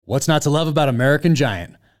What's not to love about American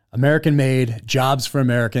Giant? American-made, jobs for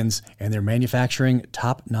Americans, and they're manufacturing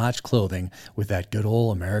top-notch clothing with that good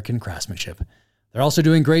old American craftsmanship. They're also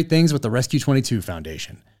doing great things with the Rescue 22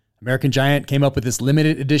 Foundation. American Giant came up with this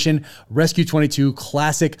limited edition Rescue 22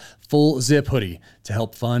 Classic Full Zip Hoodie to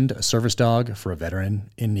help fund a service dog for a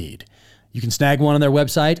veteran in need. You can snag one on their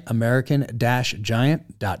website,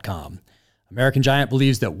 american-giant.com. American Giant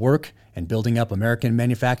believes that work and building up American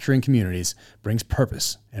manufacturing communities brings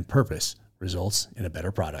purpose, and purpose results in a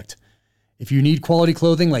better product. If you need quality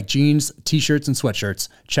clothing like jeans, t-shirts, and sweatshirts,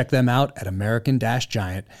 check them out at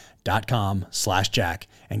american-giant.com/Jack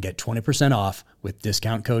and get 20% off with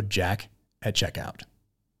discount code Jack at checkout.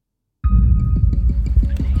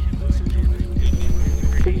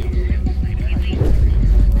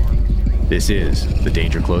 This is the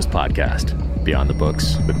Danger Close podcast, Beyond the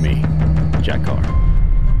Books with me, Jack Carr.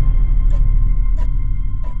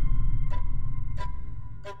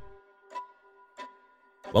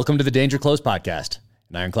 Welcome to the Danger Close podcast,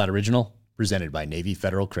 an Ironclad original presented by Navy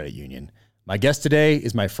Federal Credit Union. My guest today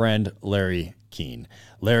is my friend Larry Keane.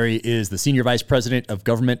 Larry is the Senior Vice President of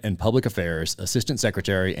Government and Public Affairs, Assistant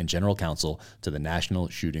Secretary, and General Counsel to the National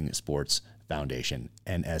Shooting Sports Foundation,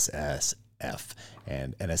 NSSF.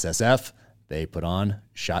 And NSSF, they put on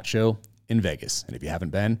SHOT Show in Vegas. And if you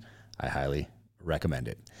haven't been, I highly recommend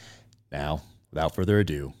it. Now, without further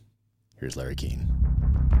ado, here's Larry Keane.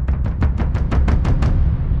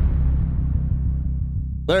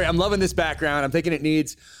 Larry, I'm loving this background. I'm thinking it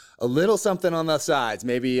needs a little something on the sides,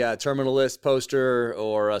 maybe a Terminal List poster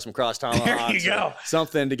or some cross tomahawks. There you go.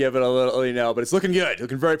 Something to give it a little, but it's looking good,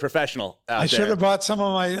 looking very professional out I should have bought some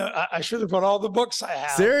of my, I should have bought all the books I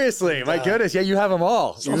have. Seriously, my goodness. Yeah, you have them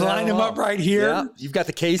all. So line them up right here. Yeah. You've got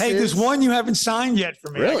the cases. Hey, there's one you haven't signed yet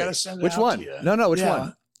for me. Really? I got to send it Which out one? to you. No, which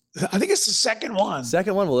one? I think it's the second one.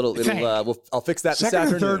 Second one. Well, I'll fix that second this afternoon.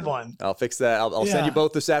 Second and third one. I'll fix that. I'll send you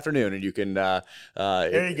both this afternoon, and you can. There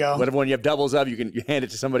you go. Whatever one you have doubles of, you hand it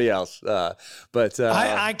to somebody else.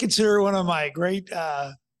 I consider one of my great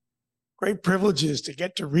privileges to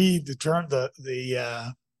get to read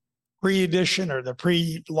the pre-edition or the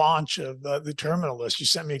pre-launch of the Terminal List. You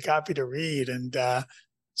sent me a copy to read, and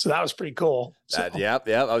so that was pretty cool. Yep.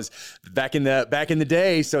 I was back in the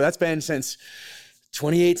day, so that's been since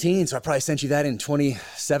 2018. So I probably sent you that in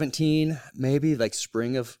 2017, maybe like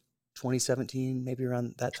spring of 2017, maybe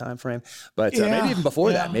around that time frame. But maybe even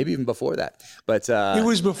before that. But it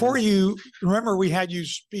was before you. Remember, we had you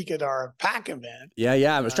speak at our PAC event.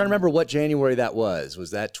 Yeah. I was trying to remember what January that was.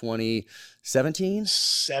 Was that 2017?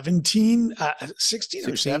 16 or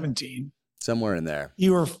 17? Somewhere in there.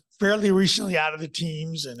 You were fairly recently out of the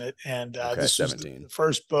teams, and this 17. was the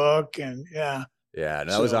first book, and Yeah,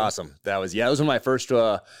 no, that was awesome. That was one of my first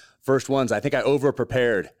ones. I think I over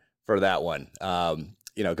prepared for that one. Going.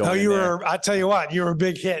 No, you were. I tell you what, you were a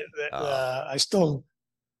big hit. I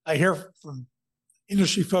hear from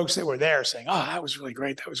industry folks that were there saying, "Oh, that was really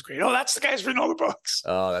great. That was great. Oh, that's the guy's written all the books."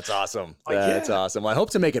 Oh, that's awesome. That's awesome. Well, I hope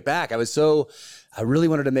to make it back. I really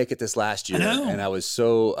wanted to make it this last year, and I was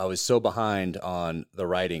so behind on the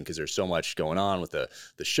writing because there's so much going on with the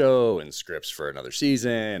show and scripts for another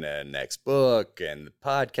season and next book and the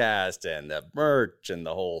podcast and the merch and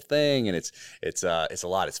the whole thing. And it's a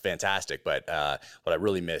lot. It's fantastic. But what I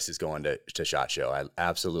really miss is going to SHOT Show. I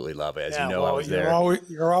absolutely love it. As you know, I was there.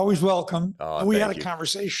 You're always welcome. Oh, we had a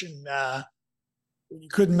conversation when you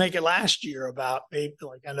couldn't make it last year about maybe,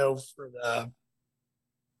 like, I know for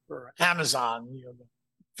Amazon,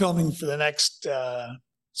 filming for the next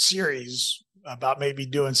series about maybe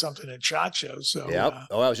doing something at SHOT Show. So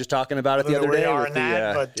I was just talking about it the other day.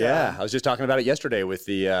 I was just talking about it yesterday with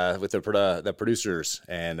the producers,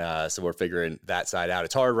 and so we're figuring that side out.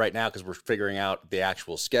 It's hard right now because we're figuring out the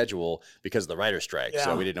actual schedule because of the writer's strike.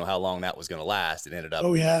 So we didn't know how long that was going to last. It ended up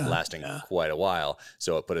lasting quite a while.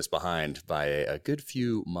 So it put us behind by a good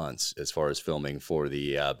few months as far as filming for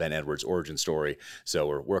the Ben Edwards origin story. So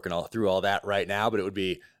we're working through all that right now, but it would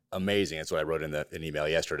be amazing. That's what I wrote in an email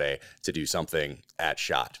yesterday, to do something at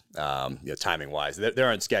SHOT. Timing wise,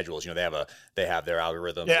 they're on schedules. They have their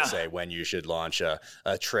algorithms that say when you should launch a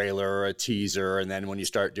trailer or a teaser, and then when you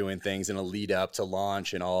start doing things in a lead up to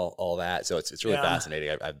launch and all that. So it's really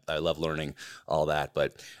fascinating. I love learning all that.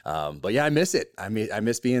 But yeah, I miss it. I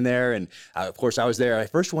miss being there. And of course, I was there. The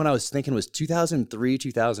first one I was thinking was 2003,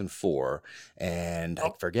 2004, and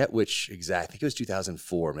I forget which exact. I think it was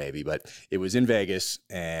 2004 maybe, but it was in Vegas.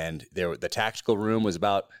 And and the tactical room was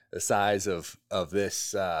about the size of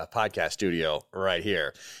this podcast studio right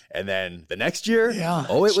here. And then the next year, it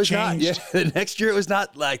was changed. Not. Yeah, the next year it was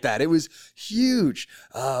not like that. It was huge.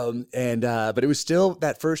 But it was still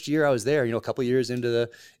that first year I was there. A couple of years into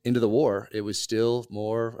the war, it was still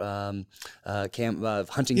more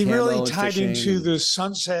hunting. He really tied into the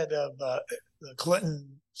sunset of the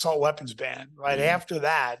Clinton assault weapons ban. Right after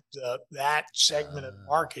that, that segment of the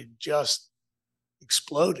market just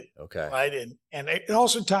exploded. Okay. Right. And it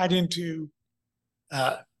also tied into,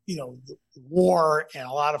 the war and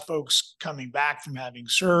a lot of folks coming back from having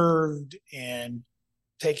served and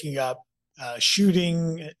taking up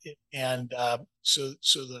shooting. And so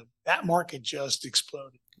that market just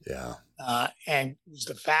exploded. Yeah. And it was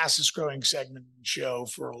the fastest growing segment of the show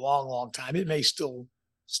for a long, long time. It may still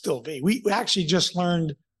be. We actually just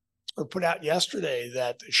learned or put out yesterday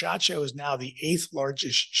that the SHOT Show is now the 8th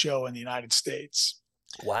largest show in the United States.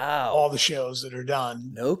 Wow. All the shows that are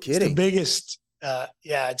done. No kidding. It's the biggest,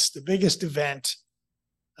 it's the biggest event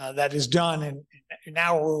that is done. And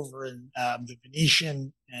now we're over in the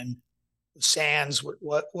Venetian and the Sands,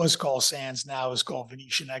 what was called Sands now is called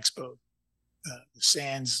Venetian Expo. The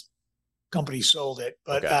Sands company sold it.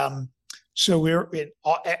 But so we're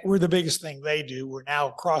the biggest thing they do. We're now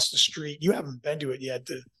across the street. You haven't been to it yet.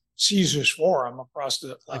 The Caesars Forum across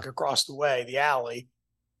the way, the alley.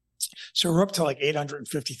 So we're up to like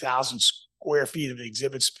 850,000 square feet of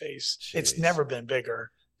exhibit space. Jeez. It's never been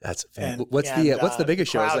bigger. That's what's the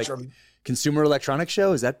biggest show? Is like Consumer Electronics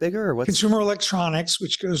Show? Is that bigger or what? Consumer Electronics,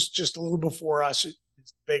 which goes just a little before us, is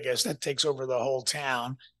the biggest. That takes over the whole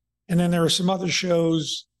town. And then there are some other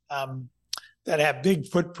shows that have big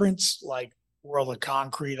footprints, like World of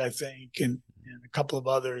Concrete, I think, and a couple of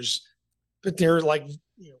others. But they're like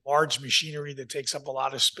large machinery that takes up a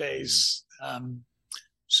lot of space.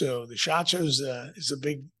 So the SHOT Show is a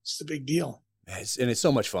big deal. And it's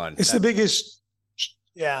so much fun. It's the biggest.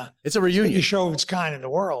 Yeah. It's a reunion. Biggest show of its kind in the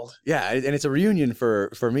world. Yeah. And it's a reunion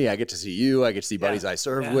for me. I get to see you. I get to see buddies I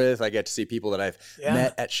serve with. I get to see people that I've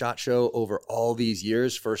met at SHOT Show over all these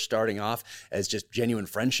years, first starting off as just genuine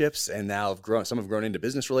friendships. And now some have grown into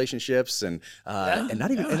business relationships and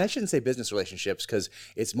not even, and I shouldn't say business relationships because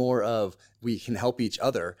it's more of we can help each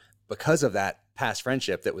other because of that past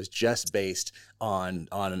friendship that was just based on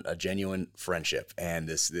a genuine friendship and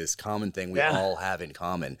this common thing we all have in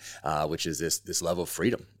common, which is this love of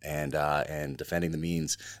freedom and defending the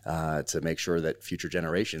means to make sure that future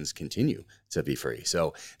generations continue to be free.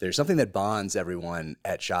 So there's something that bonds everyone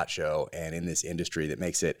at SHOT Show and in this industry that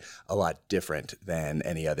makes it a lot different than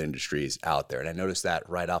any other industries out there. And I noticed that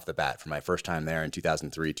right off the bat from my first time there in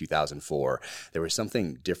 2003, 2004, there was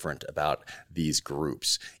something different about these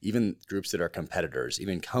groups, even groups that are competitors,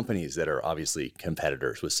 even companies that are obviously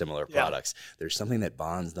competitors with similar products. There's something that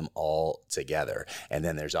bonds them all together. And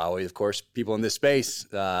then there's always, of course, people in this space,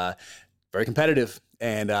 very competitive.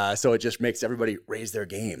 And so it just makes everybody raise their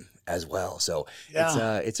game as well. So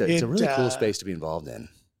it's a really cool space to be involved in.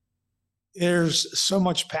 There's so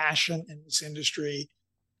much passion in this industry,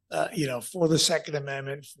 for the Second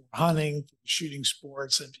Amendment, for hunting, for shooting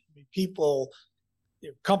sports. And people,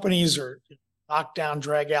 companies are knockdown,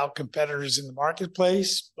 drag out competitors in the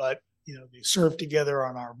marketplace, but they serve together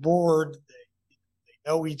on our board. They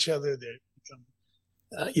know each other. They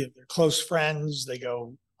become, they're close friends. They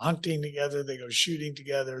go hunting together. They go shooting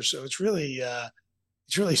together. So it's really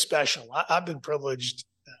special. I've been privileged,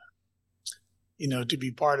 to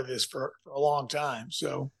be part of this for a long time.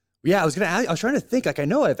 So. Yeah, I was trying to think. Like I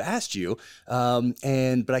know I've asked you, but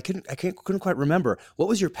I couldn't quite remember. What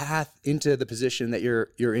was your path into the position that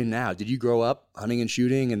you're in now? Did you grow up hunting and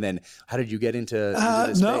shooting, and then how did you get into this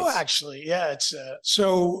space? No, actually, it's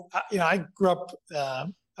I grew up. I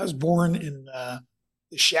was born in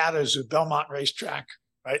the shadows of Belmont Racetrack,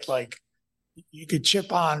 right? Like you could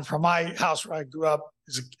chip on from my house where I grew up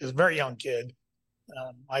as a very young kid.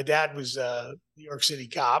 My dad was a New York City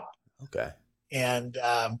cop. Okay, and.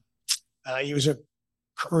 He was a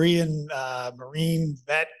Korean Marine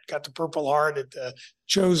vet, got the Purple Heart at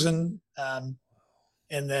Chosen. And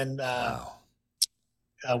then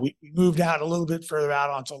we moved out a little bit further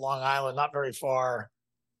out onto Long Island, not very far,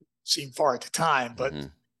 seemed far at the time, but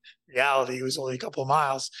reality was only a couple of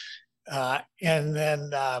miles. And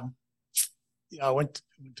then, I went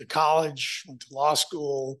to college, went to law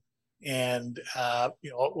school, and,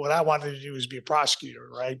 what I wanted to do was be a prosecutor,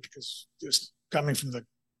 right? Because just coming from the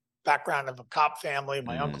background of a cop family,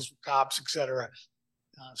 my uncles were cops, et cetera.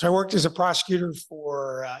 So I worked as a prosecutor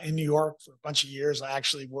in New York for a bunch of years. I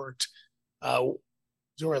actually worked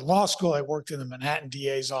during law school. I worked in the Manhattan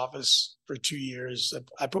DA's office for 2 years.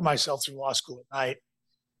 I put myself through law school at night.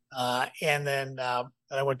 And then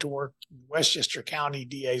I went to work in Westchester County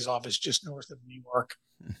DA's office just north of New York.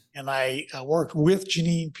 And I worked with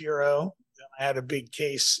Janine Pirro. I had a big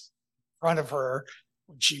case in front of her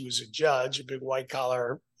when she was a judge, a big white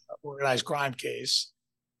collar organized crime case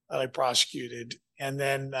that I prosecuted. And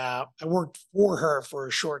then I worked for her for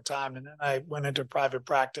a short time. And then I went into private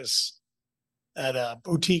practice at a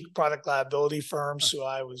boutique product liability firm. So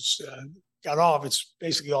I was got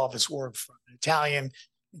basically all of its work from an Italian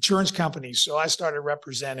insurance company. So I started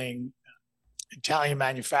representing Italian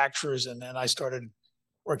manufacturers, and then I started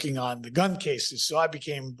working on the gun cases. So I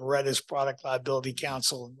became Beretta's product liability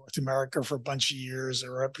counsel in North America for a bunch of years. I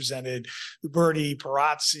represented Uberti,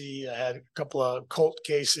 Perazzi. I had a couple of Colt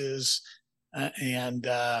cases.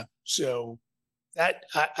 So that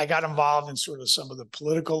I got involved in sort of some of the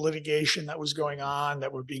political litigation that was going on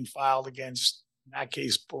that were being filed against, in that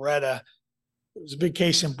case, Beretta. It was a big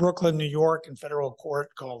case in Brooklyn, New York, in federal court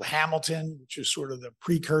called Hamilton, which was sort of the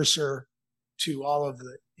precursor to all of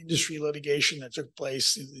the industry litigation that took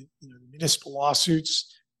place in the municipal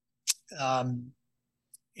lawsuits. And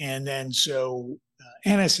then so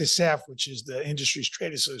NSSF, which is the industry's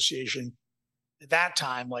trade association, at that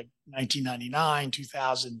time, like 1999,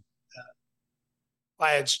 2000,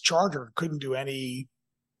 by its charter, couldn't do any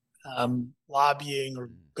lobbying or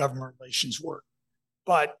government relations work.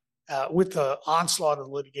 But with the onslaught of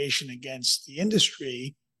litigation against the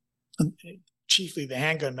industry, chiefly the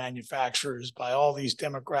handgun manufacturers, by all these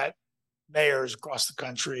Democrat mayors across the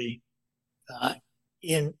country,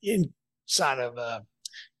 inside of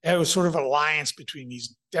it was sort of an alliance between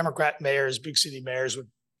these Democrat mayors, big city mayors with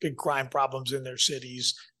big crime problems in their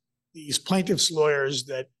cities, these plaintiffs' lawyers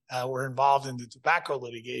that were involved in the tobacco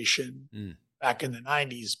litigation back in the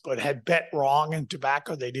 90s, but had bet wrong in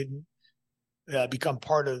tobacco. They didn't become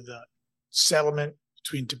part of the settlement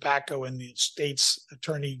between tobacco and the state's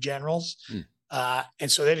attorney generals. And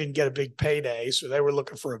so they didn't get a big payday. So they were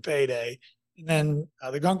looking for a payday. And then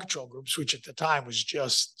the gun control groups, which at the time was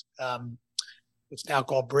just what's now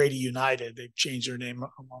called Brady United. They've changed their name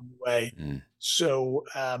along the way. So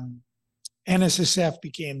NSSF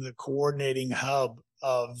became the coordinating hub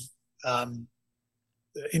of the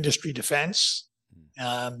industry defense.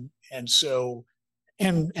 And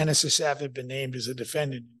NSSF had been named as a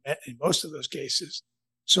defendant in most of those cases.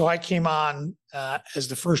 So I came on as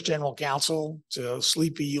the first general counsel to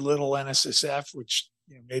sleepy little NSSF, which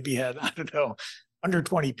maybe had, I don't know, under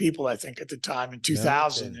 20 people, I think, at the time in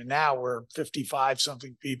 2000. And now we're 55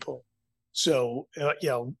 something people. So,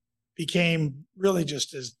 became really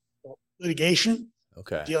just as litigation,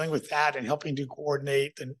 dealing with that and helping to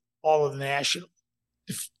coordinate all of the national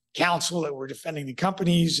counsel that were defending the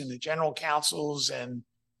companies and the general counsels, and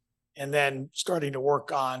then starting to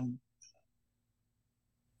work on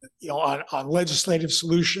legislative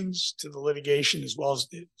solutions to the litigation as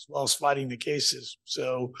well as fighting the cases.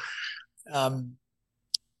 So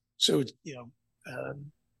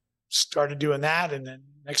started doing that, and then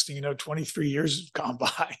next thing you know, 23 years have gone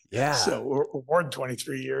by. Yeah. So we're more than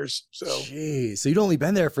 23 years. So, geez. So you'd only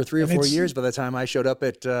been there for 3 or 4 years by the time I showed up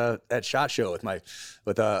at SHOT Show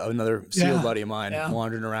with another SEAL buddy of mine,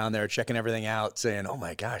 wandering around there, checking everything out, saying, "Oh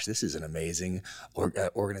my gosh, this is an amazing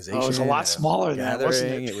organization." It was a lot smaller than that,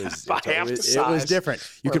 wasn't it? It was about half the size. It was different.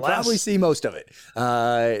 You could probably see most of it.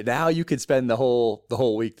 Now you could spend the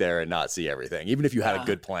whole week there and not see everything, even if you had a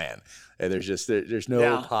good plan. And there's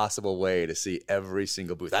no possible way to see every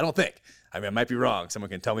single booth. I don't think. I mean, I might be wrong.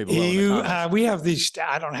 Someone can tell me below. In the comments. We have these.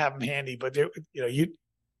 I don't have them handy, but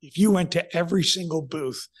if you went to every single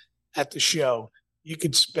booth at the show, you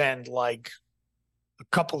could spend like a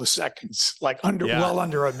couple of seconds, well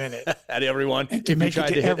under a minute, at everyone to make it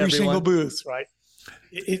to every single booth. Right?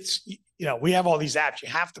 It's we have all these apps. You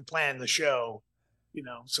have to plan the show.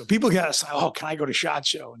 So people got to say, "Oh, can I go to SHOT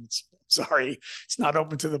Show?" And sorry, it's not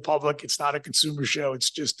open to the public. It's not a consumer show. It's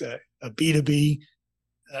just a B2B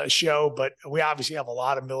show. But we obviously have a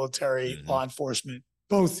lot of military law enforcement,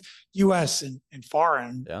 both U.S. and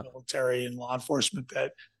foreign military and law enforcement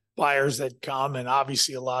buyers that come. And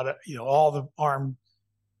obviously a lot of, all the armed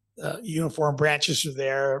uniform branches are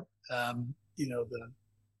there. The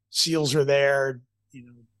SEALs are there,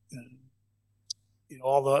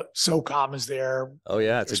 all the SOCOM is there. Oh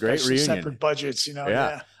yeah, it's a great reunion. Separate budgets,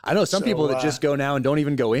 Yeah. I know some people that just go now and don't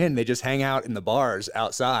even go in. They just hang out in the bars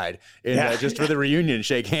outside and just for the reunion,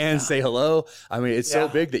 shake hands, say hello. I mean, it's so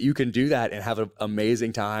big that you can do that and have an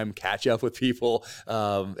amazing time, catch up with people.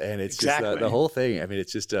 And it's just the whole thing. I mean,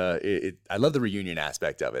 it's just, I love the reunion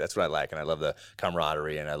aspect of it. That's what I like. And I love the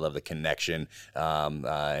camaraderie and I love the connection, and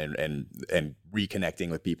reconnecting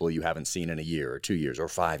with people you haven't seen in a year or 2 years or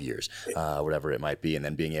 5 years, whatever it might be. And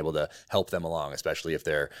then being able to help them along, especially if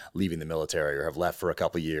they're leaving the military or have left for a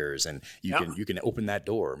couple of years, and you can open that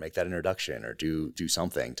door, make that introduction, or do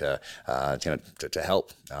something to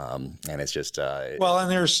help. And it's just, well, and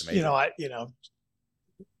there's, amazing.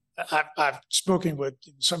 I've spoken with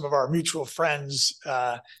some of our mutual friends,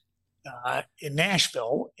 in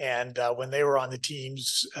Nashville, and when they were on the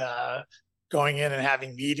teams, going in and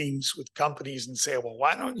having meetings with companies and say, well,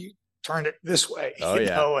 why don't you turn it this way?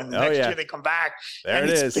 And the next year they come back and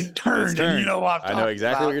it's been turned. And you know what I know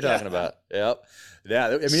exactly what you're talking about. Yep. Yeah.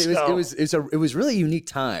 I mean, it was really a unique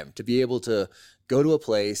time to be able to go to a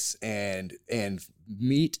place and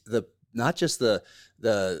meet not just the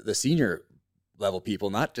senior level people,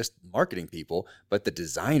 not just marketing people, but the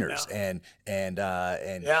designers and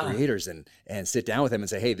creators, and sit down with them and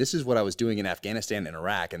say, hey, this is what I was doing in Afghanistan and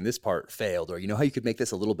Iraq, and this part failed, or you know how you could make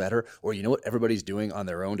this a little better, or you know what everybody's doing on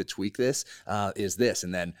their own to tweak this is this.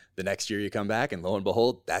 And then the next year you come back and lo and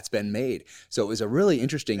behold, that's been made. So it was a really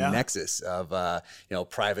interesting nexus of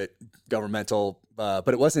private, governmental, but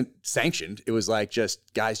it wasn't sanctioned. It was like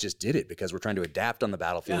guys just did it because we're trying to adapt on the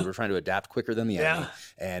battlefield. We're trying to adapt quicker than the enemy.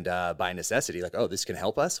 And by necessity, like, oh, this can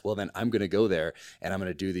help us. Well, then I'm going to go there and I'm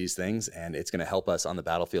going to do these things, and it's going to help us on the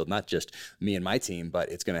battlefield, not just me and my team, but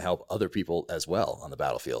it's going to help other people as well on the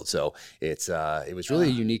battlefield. So it was really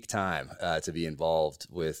a unique time to be involved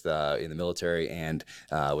with in the military and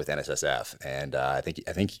with NSSF. And I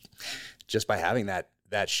think just by having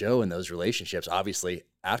that show and those relationships, obviously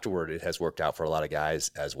afterward, it has worked out for a lot of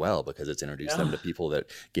guys as well, because it's introduced them to people that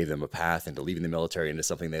gave them a path into leaving the military into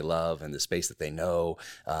something they love and the space that they know.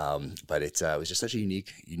 But it was just such a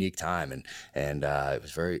unique time, and it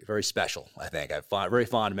was very, very special. I think I have very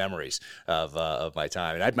fond memories of my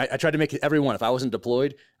time, and I tried to make everyone. If I wasn't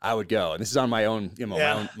deployed, I would go, and this is on my own,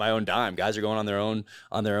 my own dime. Guys are going on their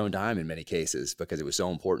own dime in many cases, because it was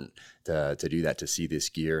so important to do that, to see this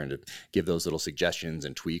gear and to give those little suggestions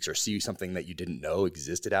and tweaks, or see something that you didn't know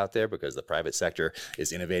existed out there, because the private sector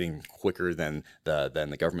is innovating quicker than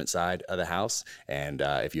the government side of the house. And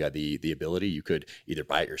if you had the ability, you could either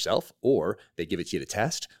buy it yourself, or they give it to you to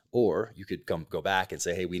test, or you could go back and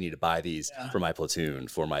say, hey, we need to buy these for my platoon,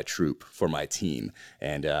 for my troop, for my team.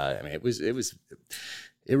 And I mean,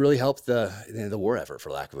 it really helped the war effort,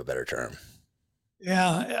 for lack of a better term.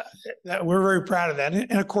 Yeah, we're very proud of that.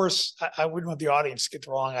 And of course, I wouldn't want the audience to get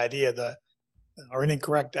the wrong idea, or an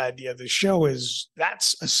incorrect idea. The show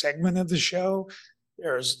that's a segment of the show.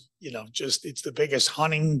 There's, it's the biggest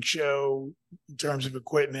hunting show in terms of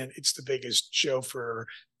equipment. It's the biggest show for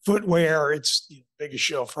footwear. It's the biggest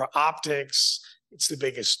show for optics. It's the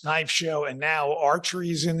biggest knife show, and now archery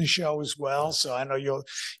is in the show as well. So I know you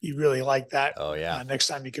really like that. Oh yeah! Next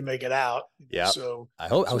time you can make it out. Yeah. So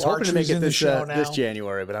I was hoping to make it this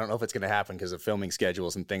January, but I don't know if it's going to happen because of filming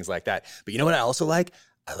schedules and things like that. But you know what I also like?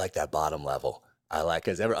 I like that bottom level.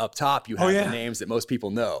 Because up top you have the names that most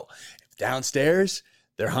people know. Downstairs,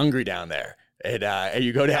 they're hungry down there. And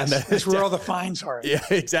you go down there. That's where all the finds are. Yeah,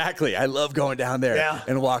 exactly. I love going down there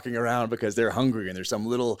and walking around, because they're hungry, and there's some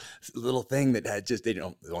little thing that they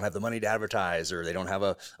don't have the money to advertise, or they don't have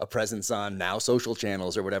a presence on now social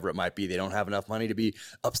channels or whatever it might be. They don't have enough money to be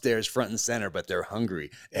upstairs front and center, but they're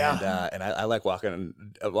hungry. Yeah. And I like walking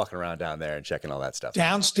around down there and checking all that stuff.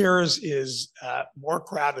 Downstairs is more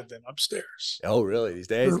crowded than upstairs. Oh, really? These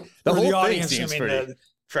days? The whole thing seems pretty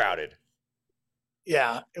crowded.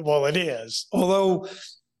 Yeah, well, it is. Although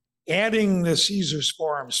adding the Caesars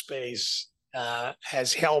Forum space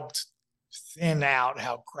has helped thin out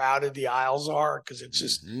how crowded the aisles are, because it's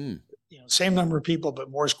just same number of people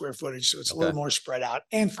but more square footage, so it's a little more spread out.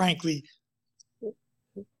 And frankly,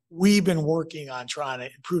 we've been working on trying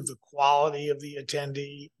to improve the quality of the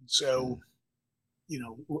attendee. So,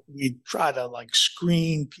 we try to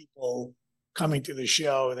screen people coming to the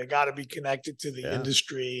show. They got to be connected to the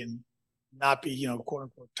industry and not be, quote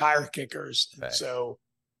unquote, tire kickers. And so,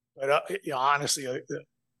 but honestly, the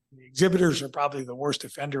exhibitors are probably the worst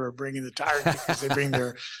offender of bringing the tire kickers. They bring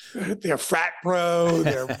their frat bro,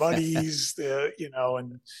 their buddies,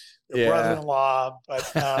 and their brother-in-law.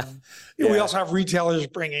 But we also have retailers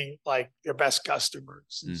bringing their best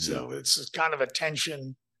customers. And so it's kind of a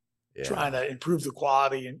tension trying to improve the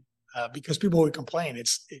quality, and because people would complain,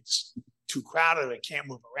 it's too crowded. I can't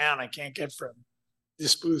move around. I can't get from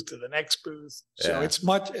this booth to the next booth. So it's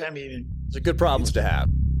much, I mean, it's a good problem to have.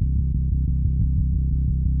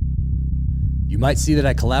 You might see that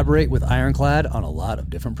I collaborate with Ironclad on a lot of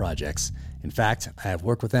different projects. In fact, I have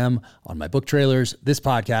worked with them on my book trailers, this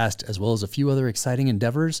podcast, as well as a few other exciting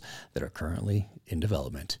endeavors that are currently in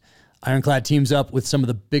development. Ironclad teams up with some of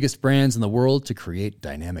the biggest brands in the world to create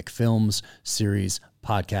dynamic films, series,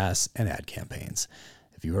 podcasts, and ad campaigns.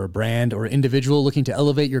 If you are a brand or individual looking to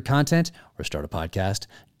elevate your content or start a podcast,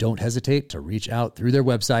 don't hesitate to reach out through their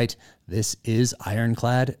website. This is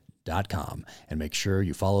ironclad.com, and make sure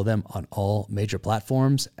you follow them on all major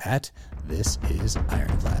platforms at This Is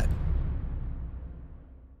Ironclad.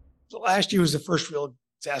 So last year was the first real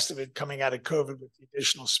test of it coming out of COVID with the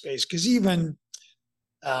additional space. Because even,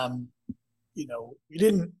 we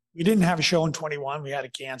didn't have a show in 21. We had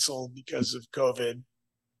to cancel because of COVID.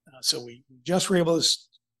 So we just were able to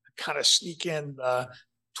kind of sneak in the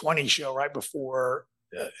 20 show right before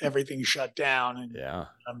everything shut down. And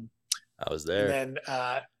I was there. And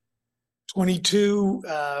then 22,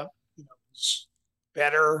 was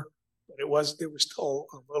better, but there was still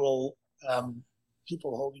a little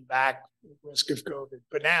people holding back with risk of COVID.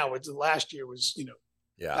 But now last year was,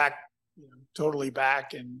 back, totally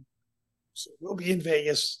back. And so we'll be in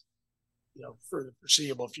Vegas, for the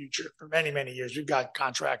foreseeable future for many, many years. We've got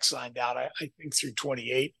contracts signed out, I think through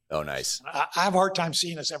 28. Oh, nice. I have a hard time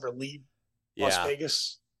seeing us ever leave Las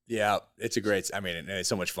Vegas. Yeah, it's it's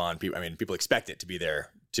so much fun. People expect it to be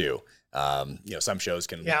there too. Some shows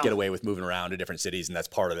can get away with moving around to different cities, and that's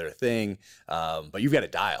part of their thing. But you've got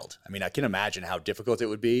it dialed. I can imagine how difficult it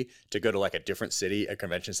would be to go to like a different city, a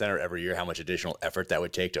convention center every year, how much additional effort that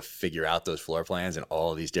would take to figure out those floor plans and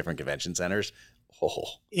all of these different convention centers. Oh.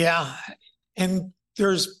 Yeah. And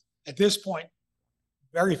there's, at this point,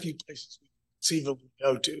 very few places we conceivably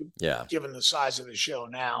go to, given the size of the show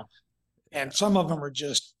now. And some of them are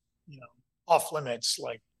just, off limits,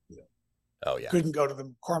 like, couldn't go to the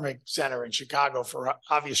McCormick Center in Chicago for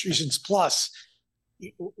obvious reasons. Plus,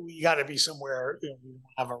 we got to be somewhere, we don't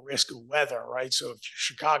have a risk of weather, right? So if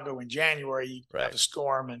Chicago in January, you have a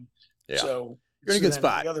storm. And so you're in a good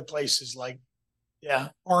spot. The other places like,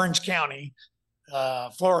 Orange County,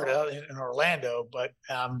 Florida in Orlando, but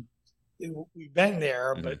we've been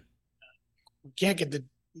there, but we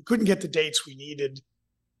couldn't get the dates we needed.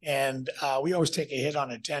 And we always take a hit on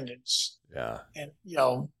attendance. Yeah. And,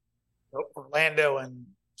 Orlando and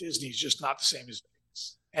Disney is just not the same as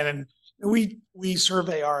Vegas. And then we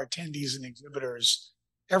survey our attendees and exhibitors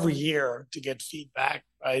every year to get feedback,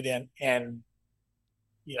 right? And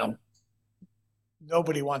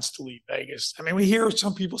nobody wants to leave Vegas. We hear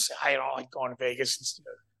some people say, I don't like going to Vegas.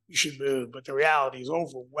 You should move. But the reality is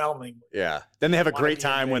overwhelming. Yeah. Then they have a great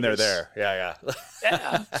time when they're there. Yeah.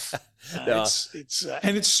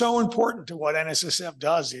 And it's so important to what NSSF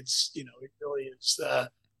does. It really is,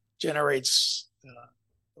 generates the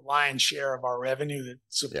lion's share of our revenue that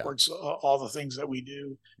supports all the things that we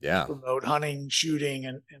do. Yeah. Promote hunting, shooting,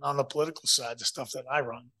 and on the political side, the stuff that I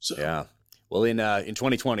run. So yeah. Well, in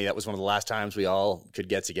 2020, that was one of the last times we all could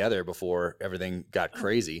get together before everything got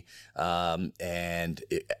crazy. I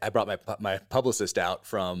brought my publicist out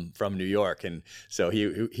from New York, and so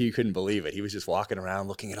he couldn't believe it. He was just walking around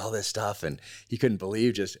looking at all this stuff, and he couldn't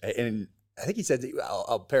believe and I think he said,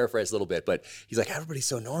 I'll paraphrase a little bit, but he's like, everybody's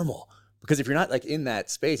so normal. Because if you're not like in that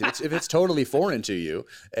space, if it's totally foreign to you,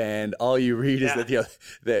 and all you read is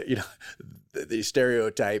the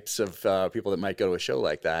stereotypes of people that might go to a show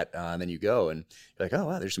like that, and then you go and you're like, oh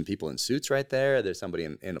wow, there's some people in suits right there. There's somebody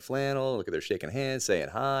in a flannel. Look at they're shaking hands, saying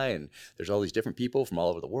hi, and there's all these different people from all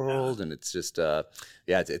over the world, and it's just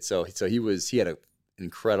it's so he had an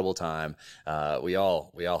incredible time. We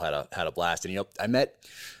all had a blast, and I met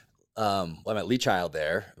Lee Child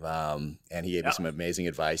there, and he gave me some amazing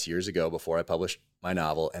advice years ago before I published my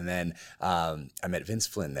novel. And then I met Vince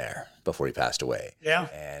Flynn there before he passed away. Yeah.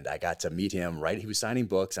 And I got to meet him he was signing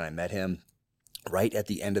books, and I met him right at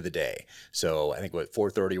the end of the day. So I think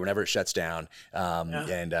 4:30, whenever it shuts down,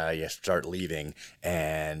 and you start leaving.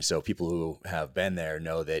 And so people who have been there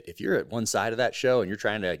know that if you're at one side of that show and you're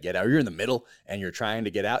trying to get out, or you're in the middle and you're trying to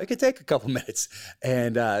get out, it could take a couple minutes.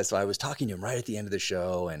 And so I was talking to him right at the end of the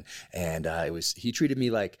show, and he treated me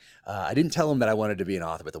like I didn't tell him that I wanted to be an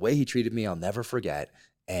author, but the way he treated me, I'll never forget.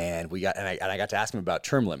 And I got to ask him about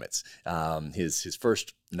Term Limits, his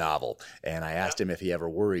first novel. And I asked him if he ever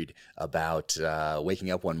worried about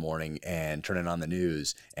waking up one morning and turning on the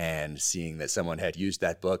news and seeing that someone had used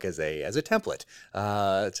that book as a template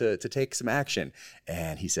to take some action.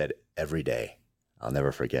 And he said, every day. I'll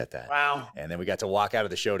never forget that. Wow. And then we got to walk out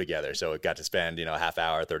of the show together. So we got to spend, a half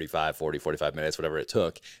hour, 35, 40, 45 minutes, whatever it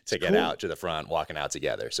took to get out to the front, walking out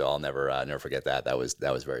together. So I'll never forget that. That was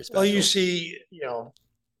very special. Well, you see,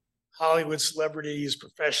 Hollywood celebrities,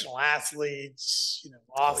 professional athletes,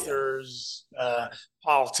 authors,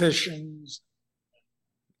 politicians.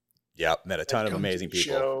 Yeah, met a ton of amazing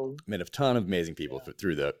people. Met a ton of amazing people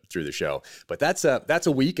through the show. But that's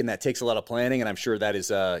a week, and that takes a lot of planning. And I'm sure that is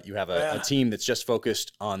you have a team that's just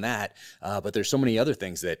focused on that. But there's so many other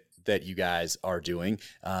things that you guys are doing,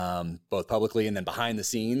 both publicly and then behind the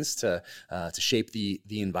scenes to shape the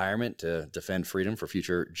environment, to defend freedom for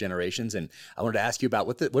future generations. And I wanted to ask you about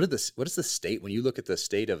what is the state, when you look at the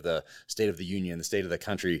state of the union, the state of the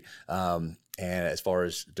country, and as far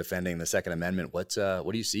as defending the Second Amendment, what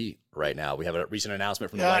do you see right now? We have a recent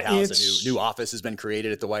announcement from the White House. A new office has been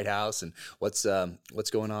created at the White House, and what's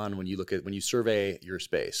going on when you survey your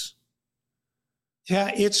space?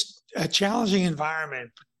 Yeah, it's a challenging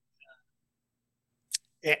environment.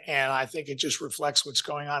 And I think it just reflects what's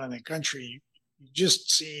going on in the country. You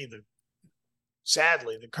just see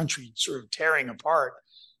sadly, the country sort of tearing apart.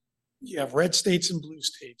 You have red states and blue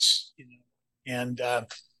states, and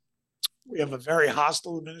we have a very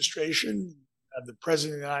hostile administration. The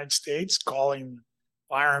president of the United States calling the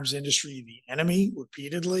firearms industry the enemy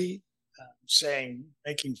repeatedly,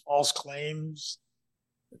 making false claims.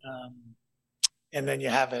 And then you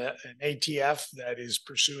have an ATF that is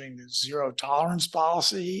pursuing the zero tolerance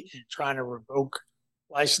policy and trying to revoke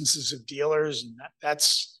licenses of dealers. And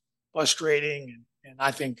that's frustrating and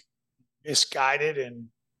I think misguided. And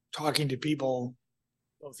talking to people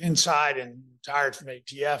both inside and retired from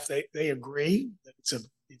ATF, they agree that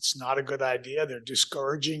it's not a good idea. They're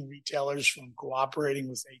discouraging retailers from cooperating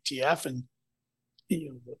with ATF. And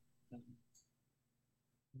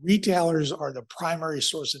retailers are the primary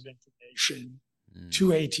source of information to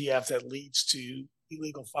ATF that leads to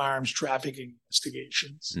illegal firearms trafficking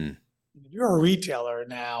investigations. If you're a retailer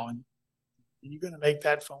now and you're going to make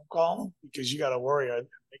that phone call because you got to worry, are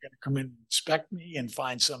they going to come in and inspect me and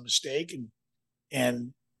find some mistake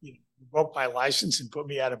and revoke my license and put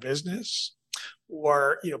me out of business?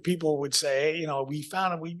 Or, people would say, we made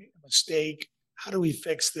a mistake. How do we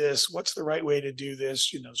fix this? What's the right way to do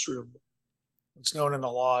this? Sort of what's known in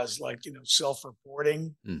the law as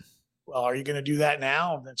self-reporting. Well, are you going to do that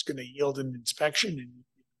now? That's going to yield an inspection and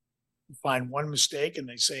you find one mistake and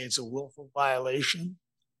they say it's a willful violation.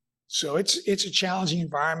 So it's a challenging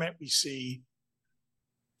environment. We see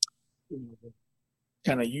the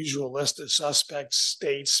kind of usual list of suspects,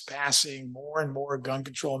 states passing more and more gun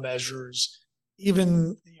control measures,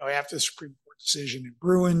 even after the Supreme Court decision in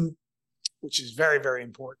Bruin, which is very, very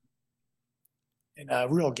important and a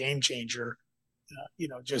real game changer.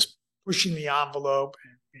 Just pushing the envelope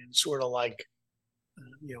and sort of like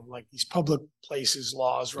these public places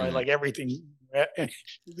laws, right? Like everything, you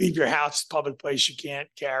leave your house, public place, you can't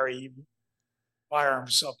carry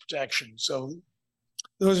firearms, self-protection. So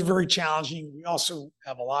those are very challenging. We also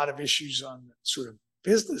have a lot of issues on the sort of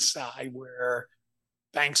business side where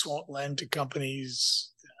banks won't lend to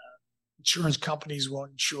companies, insurance companies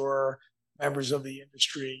won't insure members of the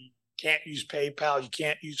industry, can't use PayPal, you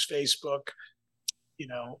can't use Facebook.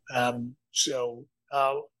 So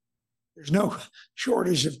there's no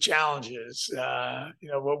shortage of challenges.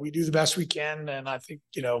 But we do the best we can. And I think,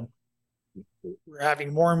 we're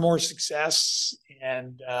having more and more success.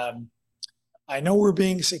 And I know we're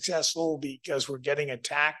being successful because we're getting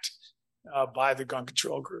attacked by the gun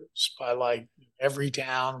control groups, by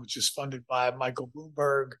Everytown, which is funded by Michael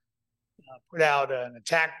Bloomberg, put out an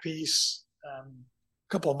attack piece a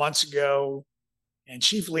couple of months ago and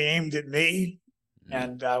chiefly aimed at me.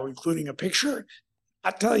 And including a picture.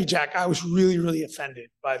 I tell you, Jack, I was really, really offended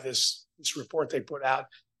by this report they put out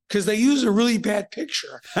because they use a really bad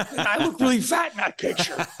picture. And I look really fat in that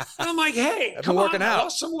picture. And I'm like, hey, I've been working out. I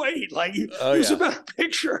lost some weight. Use a better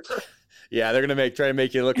tpicture. Yeah, they're going to try to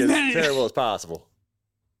make you look as terrible as possible.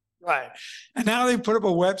 Right. And now they put up a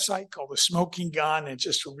website called The Smoking Gun and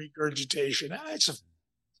just a regurgitation. It's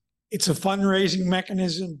a fundraising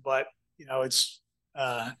mechanism, but,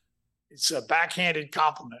 it's a backhanded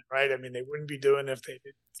compliment, right? I mean, they wouldn't be doing it if they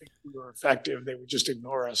didn't think we were effective. They would just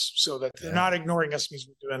ignore us. So that they're not ignoring us means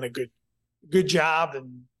we're doing a good job.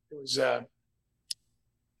 And there was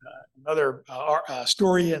another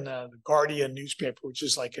story in the Guardian newspaper, which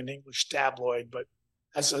is like an English tabloid, but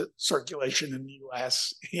has a circulation in the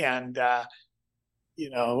U.S. And, they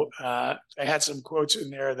had some quotes in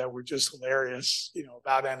there that were just hilarious,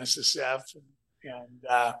 about NSSF and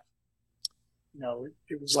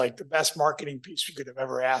it was like the best marketing piece we could have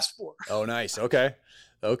ever asked for. Oh, nice. Okay.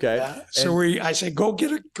 Yeah. So I said, go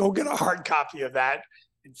get a hard copy of that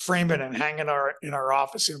and frame it and hang it in our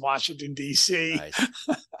office in Washington, D.C.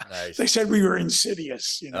 Nice. They said we were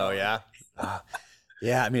insidious, Oh, yeah.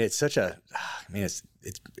 Yeah. I mean, it's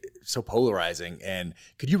it's so polarizing. And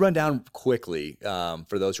could you run down quickly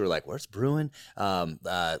for those who are like, where's brewing?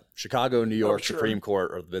 Chicago, New York, Supreme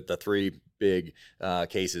Court, or the three big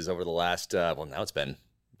cases over the last, now it's been,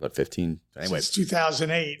 15? Anyway. Since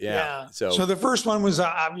 2008. Yeah. So the first one was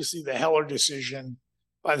obviously the Heller decision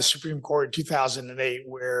by the Supreme Court in 2008,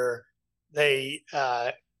 where they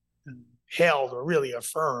held or really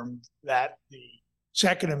affirmed that the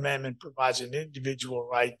Second Amendment provides an individual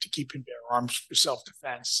right to keep and bear arms for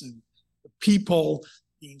self-defense, and the people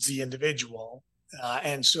means the individual.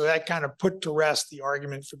 And so that kind of put to rest the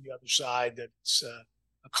argument from the other side that it's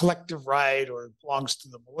a collective right or it belongs to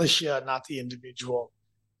the militia, not the individual.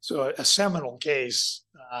 So a seminal case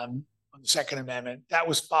on the Second Amendment. That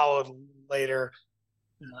was followed later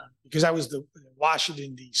because that was the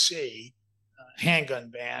Washington, D.C. Handgun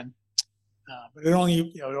ban. But it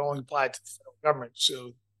only applied to the federal government.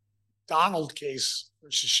 So Donald case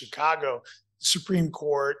versus Chicago, the Supreme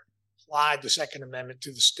Court applied the Second Amendment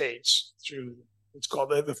to the states through what's called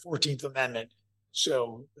the 14th Amendment.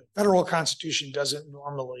 So the federal Constitution doesn't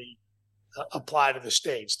normally apply to the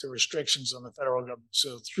states, the restrictions on the federal government.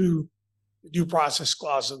 So through the due process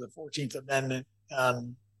clause of the 14th Amendment,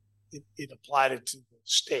 it applied it to the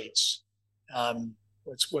states.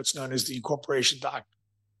 What's known as the incorporation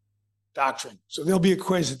doctrine. So there'll be a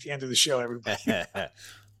quiz at the end of the show, everybody.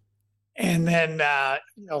 And then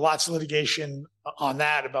lots of litigation on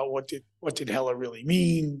that about what did Heller really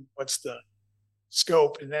mean? What's the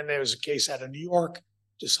scope? And then there was a case out of New York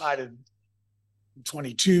decided in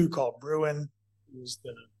 22 called Bruin, who was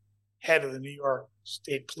the head of the New York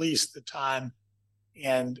State Police at the time.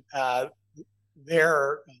 And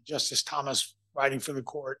there, Justice Thomas, writing for the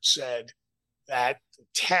court, said that the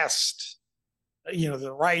test,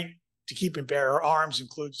 the right to keep and bear arms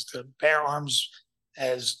includes to bear arms,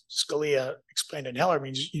 as Scalia explained in Heller,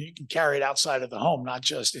 means you can carry it outside of the home,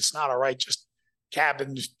 it's not a right just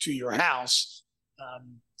cabined to your house,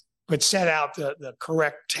 but set out the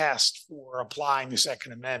correct test for applying the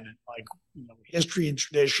Second Amendment, like history and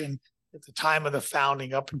tradition at the time of the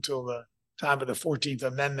founding up until the time of the 14th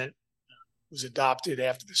Amendment was adopted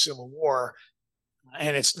after the Civil War.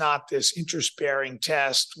 And it's not this interest-bearing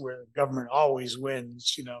test where the government always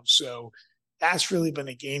wins, So that's really been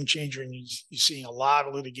a game changer. And you're seeing a lot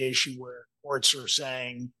of litigation where courts are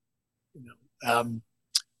saying,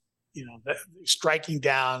 striking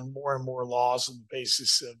down more and more laws on the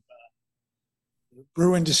basis of the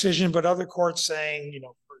Bruin decision. But other courts saying,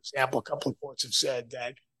 for example, a couple of courts have said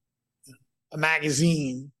that a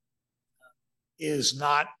magazine is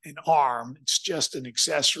not an arm; it's just an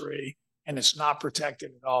accessory. And it's not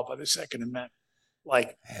protected at all by the Second Amendment.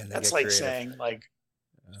 That's like saying,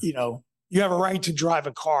 you have a right to drive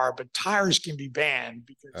a car, but tires can be banned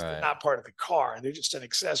because they're not part of the car. They're just an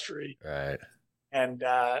accessory. Right. And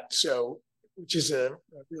which is a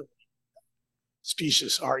really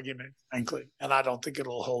specious argument, frankly. And I don't think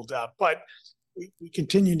it'll hold up. But we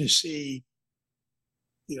continue to see,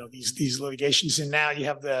 these litigations. And now you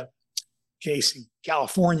have the case in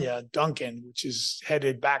California, Duncan, which is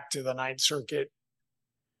headed back to the Ninth Circuit,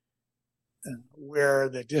 where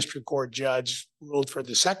the district court judge ruled for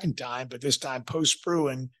the second time, but this time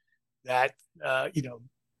post-Bruin, that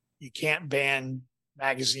you can't ban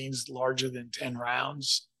magazines larger than 10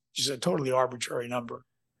 rounds, which is a totally arbitrary number.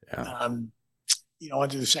 Yeah.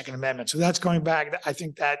 Under the Second Amendment. So that's going back. I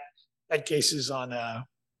think that case is on a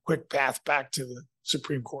quick path back to the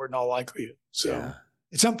Supreme Court in all likelihood. So. Yeah.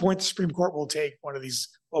 At some point, the Supreme Court will take one of these,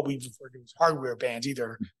 what we refer to as hardware bans,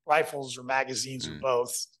 either rifles or magazines or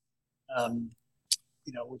both,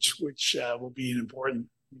 which will be an important,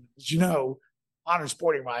 as modern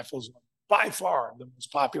sporting rifles, by far the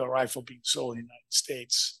most popular rifle being sold in the United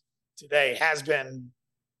States today, has been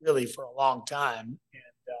really for a long time. And,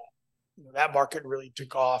 that market really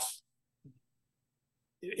took off.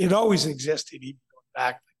 It always existed, even going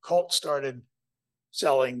back. Colt started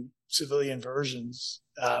selling civilian versions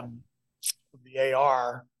of the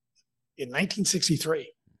AR in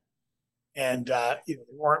 1963. And, they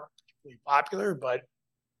weren't particularly popular, but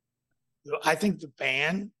I think the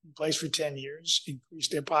ban in place for 10 years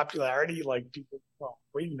increased their popularity. Like people,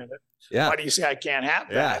 wait a minute. Yeah. Why do you say I can't have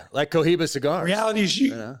that? Yeah. Like Cohiba cigars. The reality is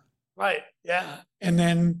right. Yeah. And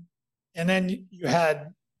then you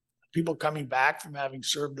had people coming back from having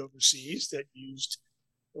served overseas that used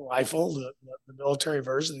the rifle, the military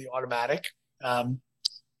version, the automatic,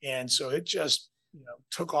 And so it just,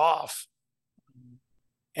 took off.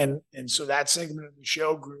 And so that segment of the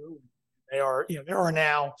show grew. There are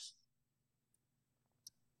now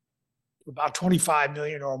about 25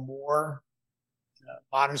 million or more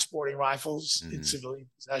modern sporting rifles in civilian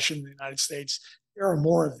possession in the United States. There are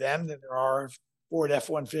more of them than there are Ford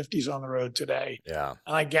F-150s on the road today. Yeah.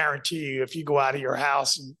 And I guarantee you, if you go out of your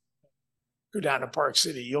house and go down to Park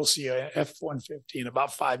City, you'll see a F-150 in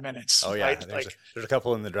about 5 minutes. Oh, yeah. Right? There's a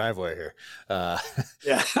couple in the driveway here. Yeah.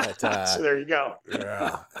 But, so there you go.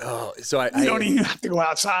 Yeah. Oh, so you don't even have to go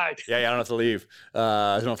outside. Yeah, I don't have to leave.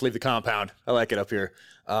 I don't have to leave the compound. I like it up here.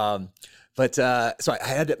 So I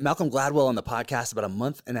had Malcolm Gladwell on the podcast about a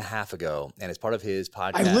month and a half ago, and as part of his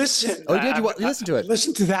podcast. I listened. Oh, you did? You listened to it? I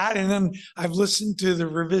listened to that, and then I've listened to the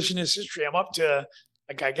revisionist history. I'm up to,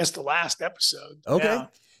 I guess, the last episode. Okay.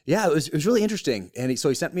 Yeah, it was really interesting. And so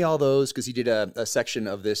he sent me all those because he did a section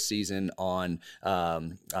of this season on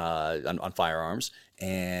firearms.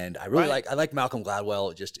 And I really like Malcolm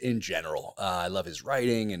Gladwell just in general. I love his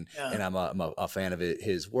writing and I'm a fan of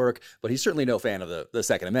his work, but he's certainly no fan of the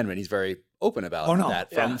Second Amendment. He's very open about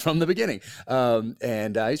that from the beginning.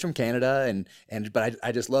 And he's from Canada but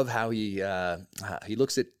I just love how he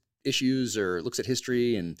looks at issues or looks at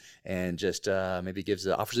history and just maybe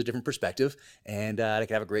offers a different perspective, and I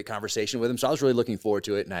could have a great conversation with him. So I was really looking forward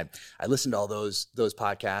to it, and I listened to all those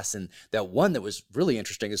podcasts, and that one that was really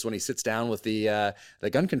interesting is when he sits down with the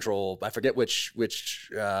gun control, I forget which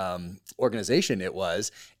organization it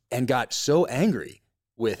was, and got so angry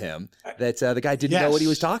with him that the guy didn't know what he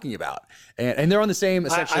was talking about, and they're on the same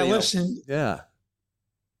essentially. I listened. I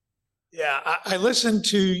listened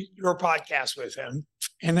to your podcast with him.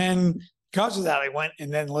 And then because of that, I went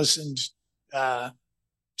and then listened to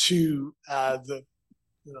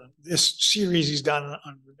this series he's done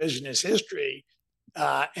on revisionist history.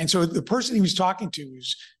 And so the person he was talking to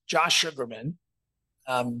was Josh Sugarman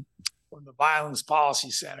from the Violence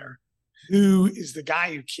Policy Center, who is the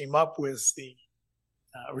guy who came up with the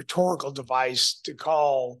rhetorical device to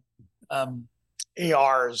call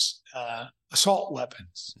ARs assault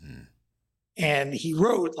weapons. Mm. And he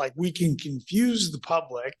wrote, we can confuse the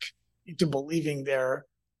public into believing they're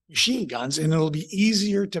machine guns, and it'll be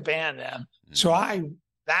easier to ban them. Mm-hmm. So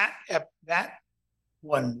that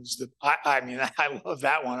one was I love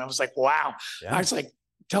that one. I was like, wow. Yeah. I was like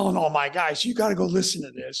telling all my guys, you got to go listen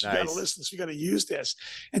to this. You got to listen to this. You got to use this.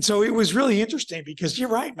 And so it was really interesting because you're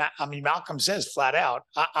right. Malcolm says flat out,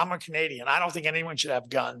 I'm a Canadian. I don't think anyone should have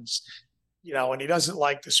guns, and he doesn't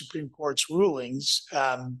like the Supreme Court's rulings.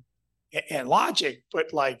 And logic,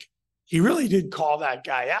 but he really did call that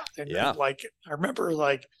guy out. And I remember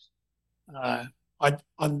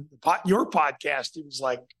on your podcast, he was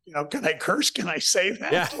like, can I curse? Can I say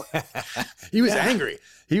that? Yeah. He was angry.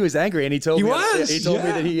 He was angry, and he told me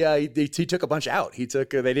that he took a bunch out. They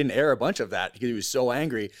didn't air a bunch of that because he was so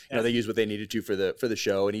angry. They used what they needed to for the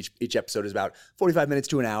show, and each episode is about 45 minutes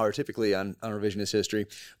to an hour, typically on revisionist history.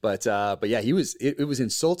 But yeah, it was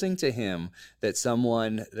insulting to him that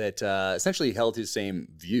someone that essentially held his same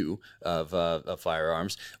view of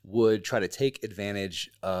firearms would try to take advantage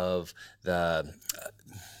of the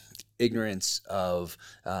ignorance of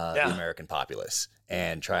the American populace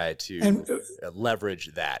and try to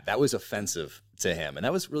leverage that. That was offensive to him. And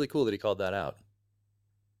that was really cool that he called that out.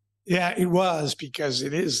 Yeah, it was, because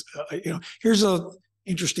it is, here's an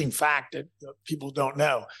interesting fact that people don't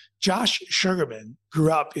know. Josh Sugarman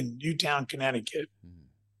grew up in Newtown, Connecticut,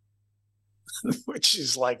 which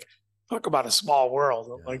is talk about a small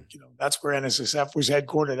world. Yeah. That's where NSSF was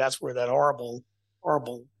headquartered. That's where that horrible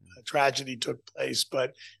tragedy took place.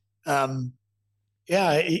 But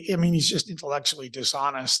he's just intellectually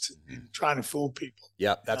dishonest, trying to fool people.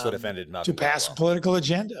 Yeah, that's what offended Malcolm to pass a political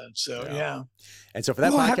agenda. So And so for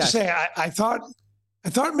that podcast, I have to say, I thought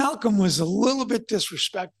Malcolm was a little bit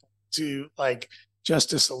disrespectful to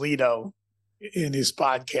Justice Alito in his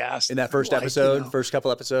podcast. In that first episode, first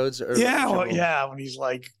couple episodes. When he's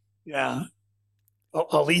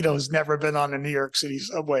Alito's never been on the New York City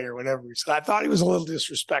subway or whatever. So I thought he was a little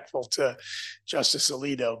disrespectful to Justice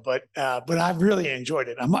Alito, but I've really enjoyed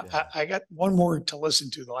it. I got one more to listen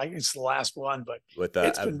to. It's the last one, but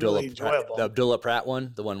it's been really enjoyable. The Abdullah Pratt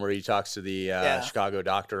one, the one where he talks to the Chicago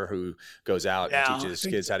doctor who goes out and teaches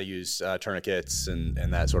kids how to use tourniquets and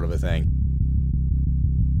that sort of a thing.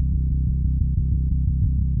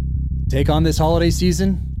 Take on this holiday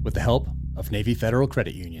season with the help of Navy Federal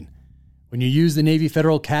Credit Union. When you use the Navy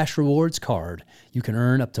Federal Cash Rewards card, you can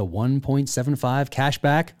earn up to 1.75 cash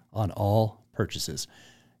back on all purchases.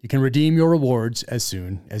 You can redeem your rewards as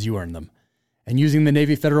soon as you earn them. And using the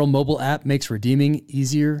Navy Federal mobile app makes redeeming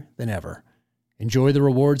easier than ever. Enjoy the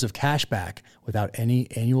rewards of cash back without any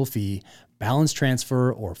annual fee, balance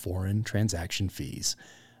transfer, or foreign transaction fees.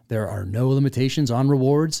 There are no limitations on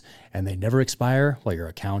rewards, and they never expire while your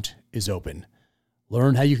account is open.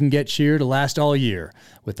 Learn how you can get cheer to last all year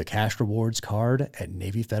with the Cash Rewards card at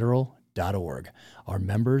NavyFederal.org. Our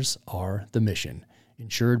members are the mission.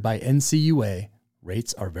 Insured by NCUA,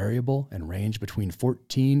 rates are variable and range between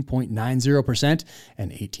 14.90%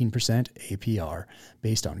 and 18% APR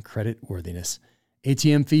based on credit worthiness.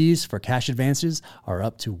 ATM fees for cash advances are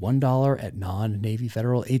up to $1 at non-Navy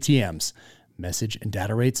Federal ATMs. Message and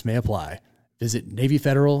data rates may apply. Visit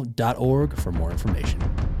NavyFederal.org for more information.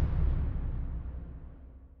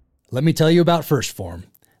 Let me tell you about First Form.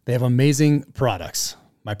 They have amazing products.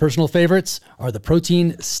 My personal favorites are the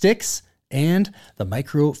protein sticks and the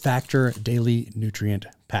Micro Factor Daily Nutrient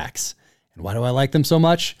Packs. And why do I like them so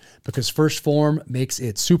much? Because First Form makes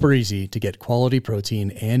it super easy to get quality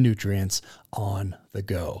protein and nutrients on the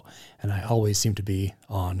go. And I always seem to be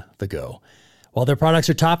on the go. While their products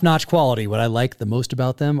are top-notch quality, what I like the most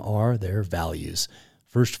about them are their values.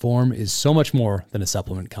 First Form is so much more than a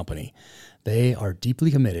supplement company. They are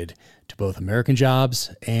deeply committed to both American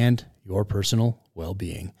jobs and your personal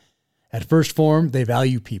well-being. At First Form, they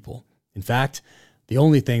value people. In fact, the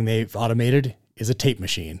only thing they've automated is a tape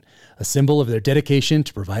machine, a symbol of their dedication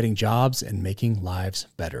to providing jobs and making lives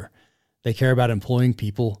better. They care about employing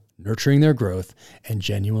people, nurturing their growth, and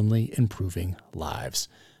genuinely improving lives.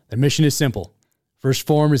 Their mission is simple. First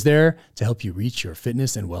Form is there to help you reach your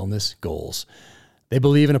fitness and wellness goals. They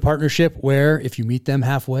believe in a partnership where if you meet them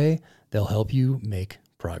halfway, they'll help you make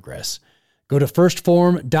progress. Go to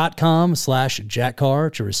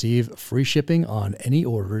firstform.com/jackcar to receive free shipping on any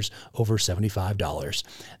orders over $75.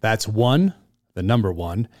 That's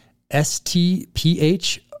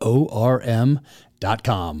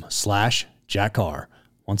stphorm.com/jackcar.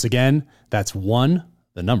 Once again, that's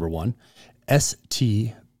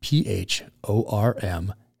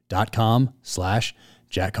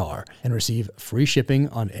stphorm.com/jackcar and receive free shipping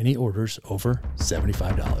on any orders over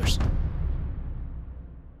 $75.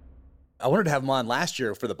 I wanted to have him on last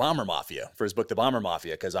year for the Bomber Mafia, for his book, The Bomber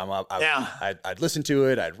Mafia, because I'd listened to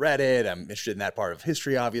it, I'd read it, I'm interested in that part of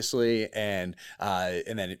history, obviously, and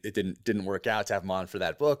then it didn't work out to have him on for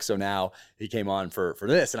that book. So now he came on for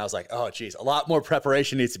this, and I was like, oh, geez, a lot more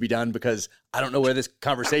preparation needs to be done because I don't know where this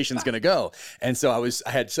conversation's going to go. And so I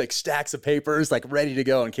had like stacks of papers like ready to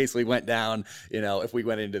go in case we went down, if we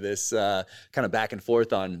went into this kind of back and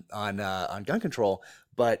forth on gun control.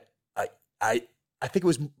 But I think it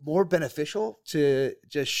was more beneficial to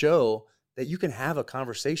just show that you can have a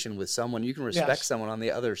conversation with someone, you can respect someone on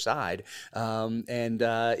the other side. Even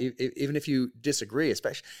if you disagree,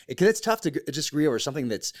 especially because it's tough to disagree over something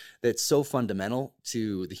that's so fundamental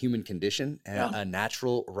to the human condition, a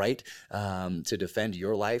natural right to defend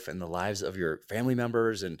your life and the lives of your family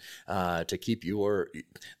members and to keep the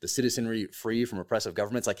citizenry free from oppressive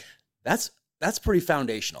governments. Like that's pretty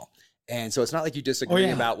foundational. And so it's not like you disagree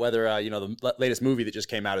about whether, the latest movie that just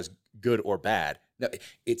came out is good or bad. No,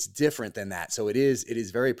 it's different than that. So it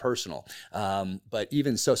is very personal. But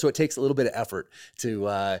even so it takes a little bit of effort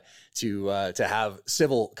to have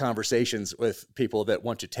civil conversations with people that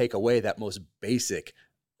want to take away that most basic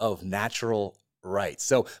of natural rights.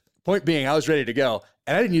 So point being, I was ready to go.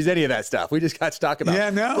 And I didn't use any of that stuff. We just got to talk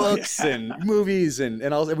about books and movies and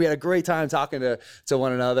all. We had a great time talking to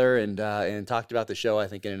one another and talked about the show, I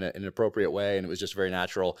think, in an appropriate way. And it was just a very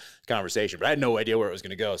natural conversation. But I had no idea where it was going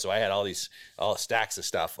to go. So I had all stacks of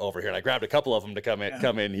stuff over here. And I grabbed a couple of them to come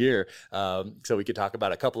in here so we could talk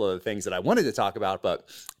about a couple of the things that I wanted to talk about, but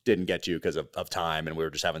didn't get to because of time. And we were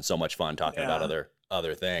just having so much fun talking about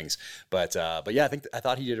other things. But yeah, I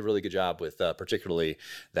thought he did a really good job with particularly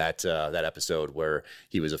that episode where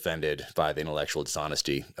he was offended by the intellectual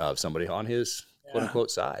dishonesty of somebody on his quote unquote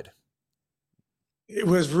side. It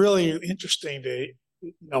was really interesting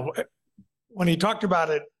when he talked about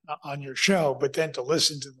it on your show, but then to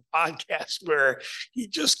listen to the podcast where he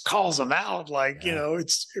just calls them out,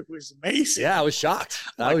 it was amazing. Yeah, I was shocked.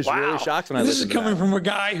 I was really shocked when I listened to this is coming from a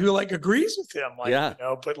guy who agrees with him, but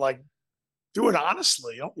do it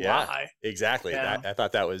honestly. Don't lie. Exactly. Yeah. I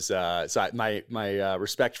thought that was so my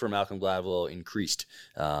respect for Malcolm Gladwell increased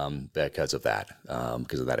because of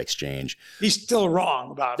that exchange. He's still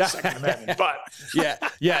wrong about the Second Amendment, but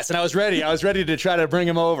yes. And I was ready to try to bring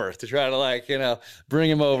him over,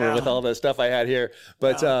 with all the stuff I had here.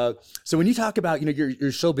 But so when you talk about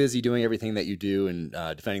you're so busy doing everything that you do and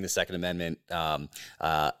defending the Second Amendment,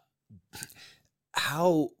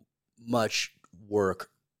 how much work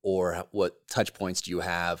or what touch points do you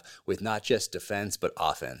have with not just defense, but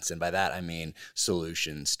offense? And by that, I mean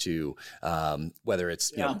solutions to whether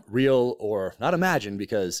it's real or not imagined,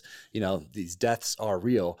 because, these deaths are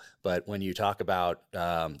real. But when you talk about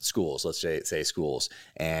schools, let's say schools,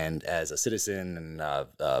 and as a citizen and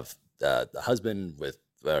a husband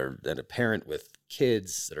and a parent with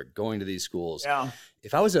kids that are going to these schools,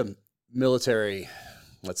 if I was a military,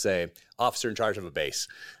 let's say, officer in charge of a base,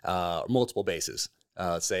 multiple bases,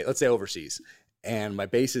 let's say overseas, and my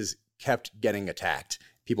bases kept getting attacked.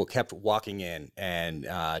 People kept walking in and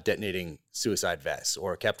detonating suicide vests,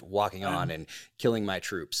 or kept walking on and killing my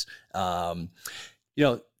troops.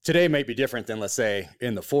 Today might be different than, let's say,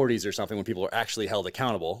 in the 40s or something, when people are actually held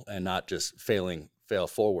accountable and not just fail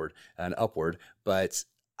forward and upward. But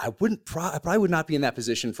I probably would not be in that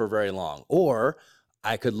position for very long. Or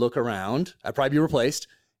I could look around, I'd probably be replaced,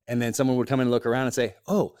 and then someone would come in and look around and say,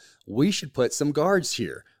 oh, we should put some guards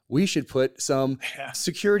here. We should put some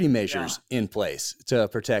security measures in place to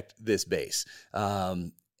protect this base.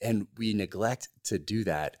 And we neglect to do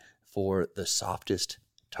that for the softest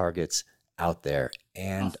targets out there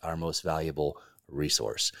and our most valuable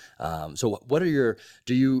resource. So what are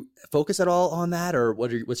do you focus at all on that, or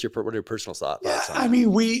what are your personal thoughts? I mean,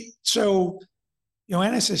 NSSF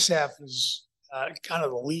is kind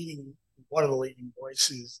of one of the leading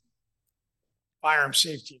voices, firearm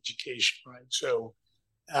safety education, right? So,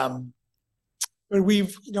 but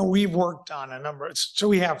we've worked on a number. So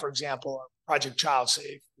we have, for example, Project Child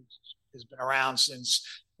Safe, which has been around since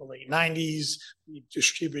the late 90s. We've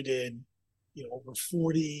distributed, over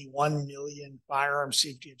 41 million firearm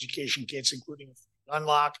safety education kits, including a gun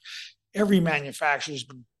lock. Every manufacturer has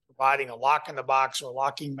been providing a lock in the box or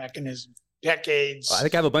locking mechanism for decades. I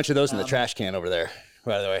think I have a bunch of those in the trash can over there,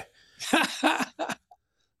 by the way.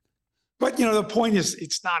 But, the point is,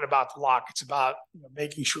 it's not about the lock. It's about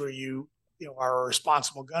making sure you are a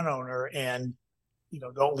responsible gun owner and,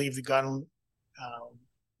 don't leave the gun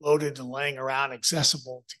loaded and laying around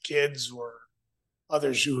accessible to kids or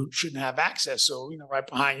others who shouldn't have access. So, right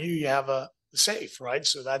behind you have the safe, right?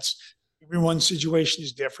 So everyone's situation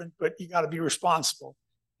is different, but you got to be responsible.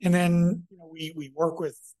 And then, we work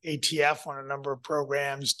with ATF on a number of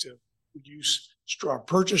programs to reduce straw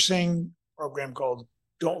purchasing, a program called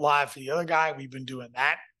Don't Lie for the Other Guy. We've been doing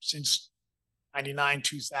that since 99,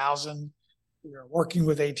 2000. We are working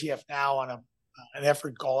with ATF now on an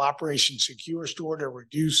effort called Operation Secure Store to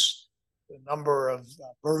reduce the number of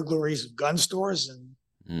burglaries of gun stores. And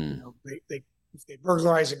if they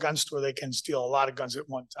burglarize a gun store, they can steal a lot of guns at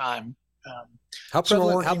one time. How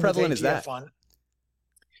prevalent is that?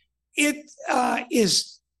 It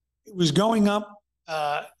was going up.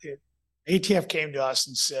 ATF came to us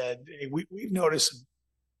and said, hey, we've noticed a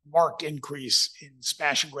marked increase in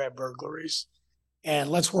smash and grab burglaries, and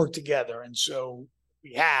let's work together. And so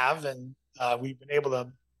we have, and we've been able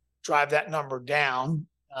to drive that number down.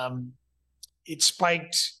 It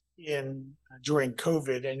spiked during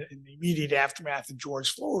COVID and in the immediate aftermath of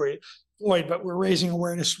George Floyd, but we're raising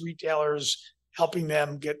awareness to retailers, helping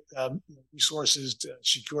them get resources to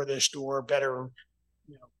secure their store, better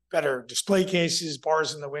display cases,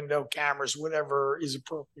 bars in the window, cameras, whatever is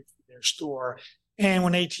appropriate for their store. And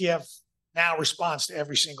when ATF now responds to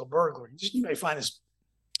every single burglary, you may find this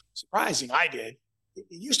surprising. I did. It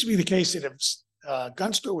used to be the case that if a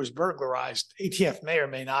gun store was burglarized, ATF may or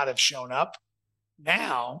may not have shown up.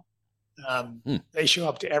 Now, they show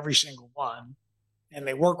up to every single one, and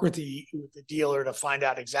they work with the dealer to find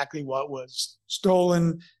out exactly what was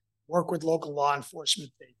stolen, work with local law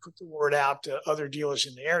enforcement. They put the word out to other dealers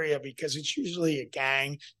in the area, because it's usually a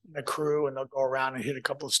gang and a crew, and they'll go around and hit a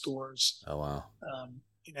couple of stores. Oh, wow.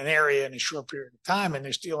 In an area in a short period of time, and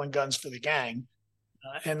they're stealing guns for the gang.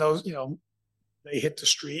 And those, they hit the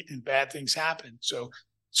street and bad things happen. So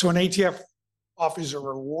an ATF offers a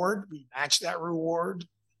reward. We match that reward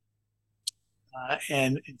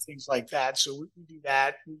and things like that. So we do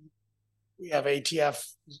that. We have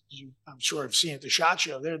ATF, I'm sure I've seen at the SHOT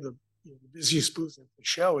Show. They're the busiest booth at the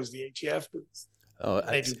show is the ATF booth. Oh,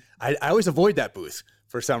 I always avoid that booth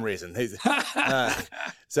for some reason.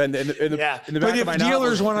 So in the back of my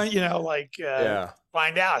dealers want to,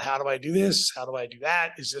 find out, how do I do this? How do I do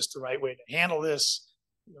that? Is this the right way to handle this?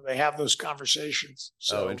 They have those conversations.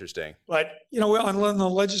 So, interesting. But, on the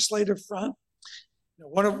legislative front,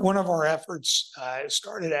 one of our efforts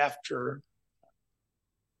started after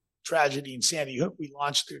tragedy in Sandy Hook. We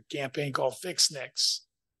launched a campaign called Fix NICS.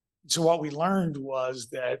 So what we learned was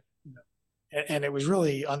that, and it was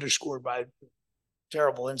really underscored by the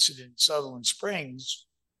terrible incident in Sutherland Springs,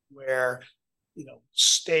 where,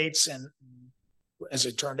 states and, as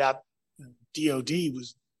it turned out, DOD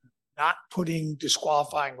was not putting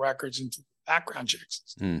disqualifying records into the background check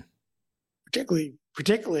system.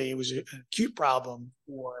 Particularly, it was an acute problem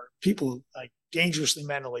for people like dangerously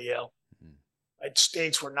mentally ill. Right?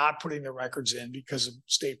 States were not putting the records in because of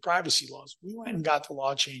state privacy laws. We went and got the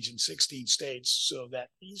law changed in 16 states so that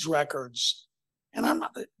these records, and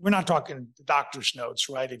we're not talking the doctor's notes,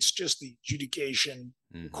 right? It's just the adjudication,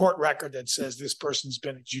 court record that says this person's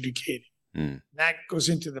been adjudicated. And that goes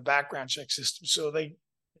into the background check system.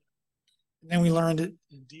 And then we learned that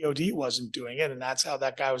DOD wasn't doing it, and that's how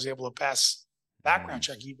that guy was able to pass background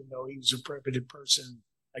check, even though he was a prohibited person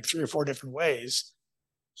like 3 or 4 different ways.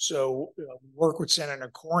 So we work with Senator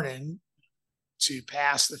Cornyn to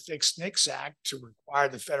pass the Fix NICS Act to require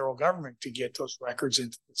the federal government to get those records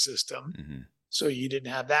into the system. So you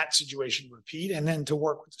didn't have that situation repeat, and then to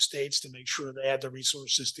work with the states to make sure they had the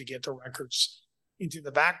resources to get the records into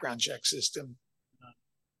the background check system.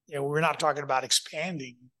 We're not talking about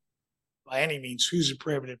expanding by any means who's a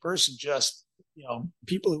prohibited person, just,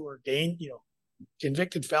 people who are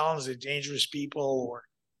convicted felons or dangerous people or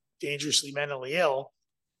dangerously mentally ill.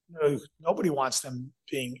 Nobody wants them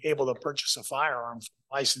being able to purchase a firearm from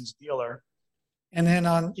a licensed dealer. And then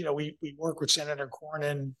we work with Senator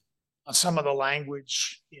Cornyn on some of the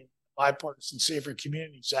language in the Bipartisan Safer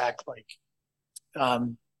Communities Act,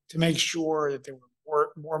 to make sure that there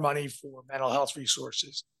were more money for mental health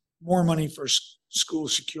resources, more money for school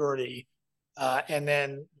security, and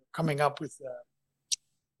then coming up with a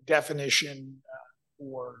definition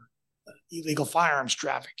for illegal firearms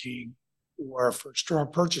trafficking or for store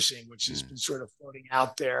purchasing, which has been sort of floating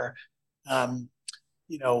out there.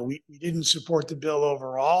 We didn't support the bill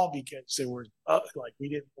overall because they were we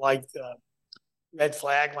didn't like the red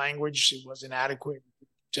flag language. It wasn't adequate to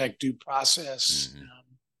protect due process.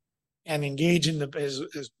 And engage in as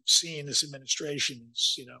seeing this administration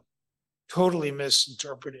is, totally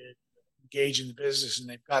misinterpreted, engage in the business, and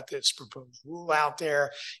they've got this proposed rule out there.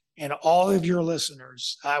 And all of your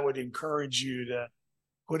listeners, I would encourage you to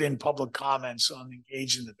put in public comments on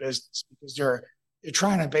engage in the business, because they're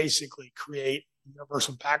trying to basically create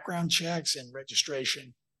universal background checks and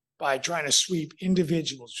registration by trying to sweep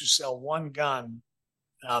individuals who sell one gun,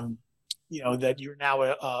 that you're now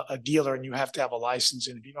a dealer and you have to have a license.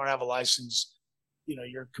 And if you don't have a license,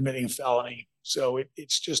 you're committing a felony. So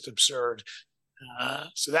it's just absurd.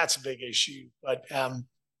 So that's a big issue. But, on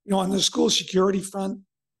the school security front,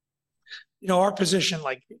 our position,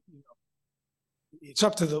 it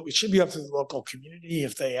should be up to the local community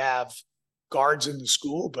if they have guards in the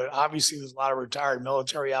school, but obviously there's a lot of retired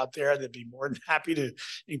military out there that'd be more than happy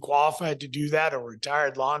and qualified to do that, or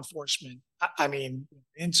retired law enforcement. The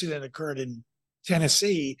incident occurred in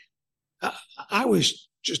Tennessee. I was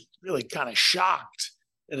just really kind of shocked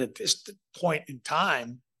that at this point in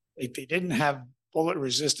time, they didn't have bullet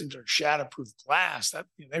resistant or shatterproof glass. That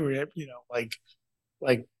they were,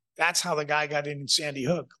 that's how the guy got in Sandy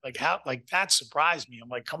Hook. That surprised me. I'm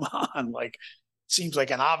like, come on, seems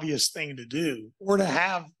like an obvious thing to do, or to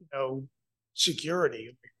have,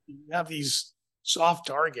 security. You have these soft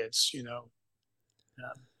targets,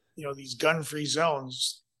 these gun-free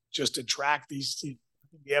zones just attract these.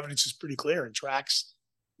 The evidence is pretty clear. It attracts,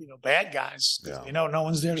 bad guys. Yeah. No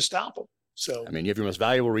one's there to stop them. So, you have your most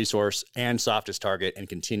valuable resource and softest target, and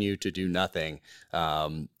continue to do nothing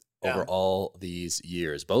over all these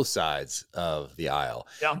years, both sides of the aisle.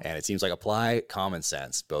 Yeah. And it seems like apply common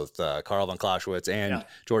sense. Both Karl von Clausewitz and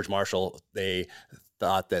George Marshall, they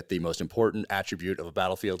thought that the most important attribute of a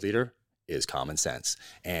battlefield leader is common sense.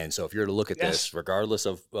 And so if you're to look at this, regardless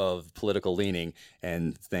of political leaning,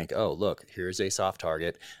 and think, oh, look, here's a soft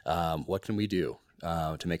target. What can we do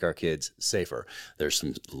to make our kids safer? There's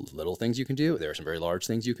some little things you can do. There are some very large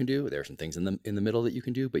things you can do. There are some things in the middle that you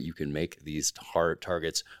can do, but you can make these hard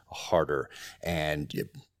targets harder. And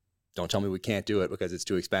don't tell me we can't do it because it's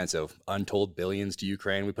too expensive. Untold billions to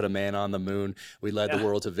Ukraine. We put a man on the moon. We led the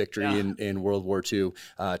world to victory in World War II,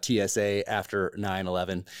 TSA after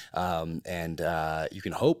 9/11. And you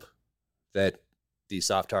can hope that these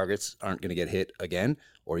soft targets aren't going to get hit again,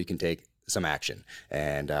 or you can take some action.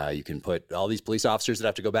 And you can put all these police officers that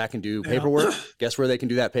have to go back and do paperwork. Guess where they can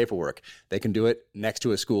do that paperwork? They can do it next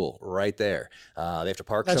to a school right there. They have to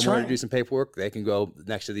park somewhere to do some paperwork. They can go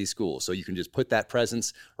next to these schools. So you can just put that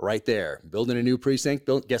presence right there. Building a new precinct,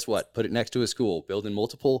 guess what? Put it next to a school. Building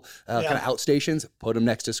multiple kind of outstations, put them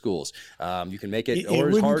next to schools. You can make it. It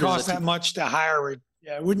wouldn't cost that much to hire. It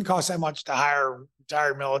wouldn't cost that much to hire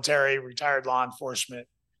retired military, retired law enforcement,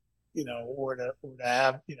 or to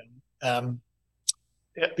have,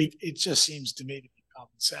 it just seems to me to be common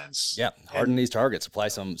sense. Yeah, harden these targets. Apply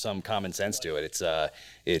some common sense to it.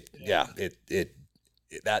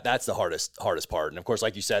 that's the hardest part. And of course,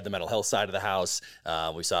 like you said, the mental health side of the house,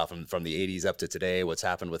 we saw from the 80s up to today what's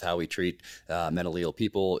happened with how we treat mentally ill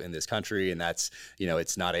people in this country, and that's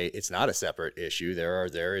it's not a separate issue.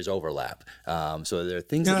 There is overlap. So there are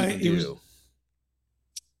things that we can do.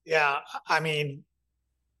 Yeah, I mean,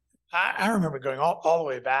 I remember going all the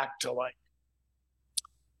way back to like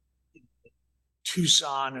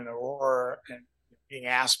Tucson and Aurora, and being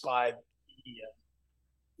asked by the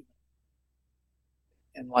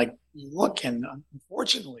and like you look, and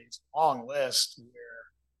unfortunately it's a long list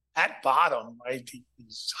where at bottom, right,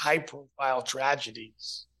 these high profile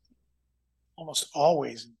tragedies almost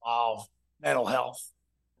always involve mental health.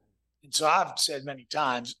 And so I've said many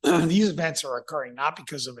times, these events are occurring not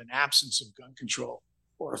because of an absence of gun control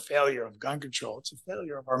or a failure of gun control. It's a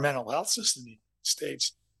failure of our mental health system in the United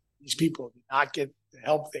States. These people do not get the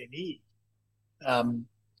help they need,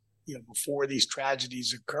 before these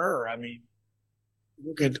tragedies occur. I mean,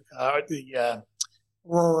 look at the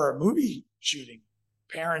Aurora movie shooting.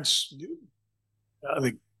 Parents knew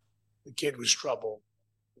the kid was trouble.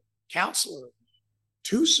 Counselor,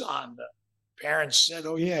 Tucson, the parents said,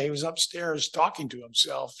 "Oh yeah, he was upstairs talking to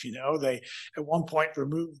himself." They at one point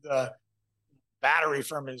removed the battery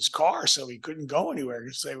from his car so he couldn't go anywhere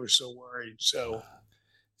because they were so worried. So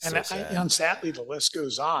sadly, the list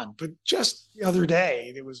goes on. But just the other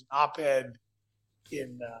day, there was an op-ed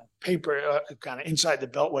in paper, kind of inside the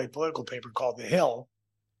Beltway political paper called The Hill,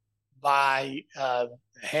 by the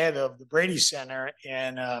head of the Brady Center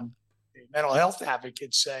and a mental health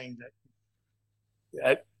advocate saying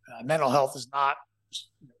that mental health is not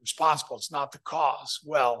responsible. It's not the cause.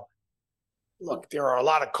 Well, look, there are a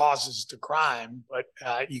lot of causes to crime, but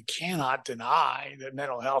you cannot deny that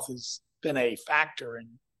mental health has been a factor in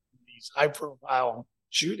these high-profile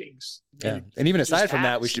shootings. Yeah. And even aside from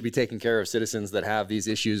that, we should be taking care of citizens that have these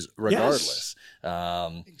issues regardless.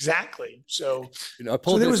 Yes. Exactly. So,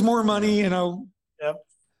 so there was more money, Yep.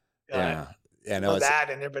 Yeah. And there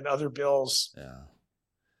have been other bills. Yeah.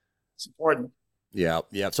 It's important. Yeah.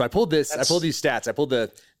 Yeah. So I pulled these stats. I pulled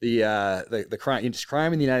the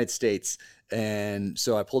crime in the United States. And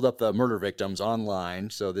so I pulled up the murder victims online.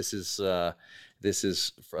 So this is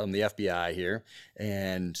from the FBI here.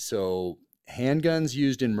 And so handguns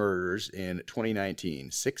used in murders in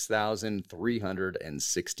 2019,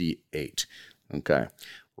 6,368. Okay.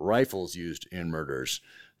 Rifles used in murders,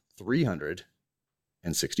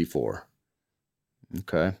 364.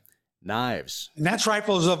 Okay. Knives. And that's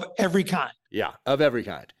rifles of every kind. Yeah, of every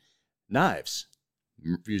kind. Knives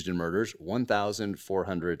used in murders,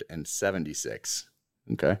 1,476.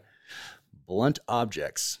 Okay. Blunt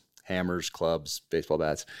objects, hammers, clubs, baseball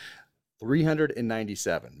bats,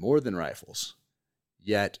 397, more than rifles.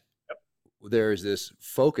 Yet there's this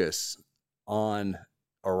focus on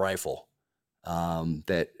a rifle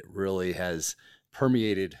that really has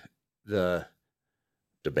permeated the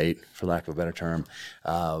debate, for lack of a better term.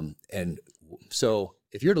 And so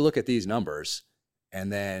if you're to look at these numbers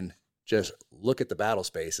and then just look at the battle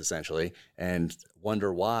space essentially and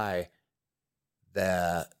wonder why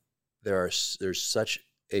there's such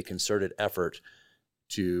a concerted effort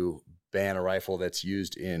to ban a rifle that's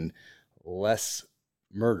used in less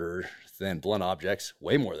murder than blunt objects,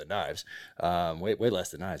 way more than knives, way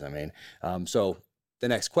less than knives, I mean. So the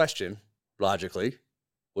next question, logically,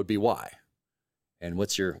 would be why? And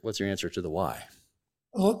what's your answer to the why?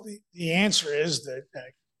 Well, the answer is that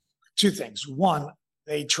two things. One,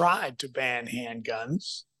 they tried to ban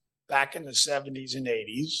handguns back in the 70s and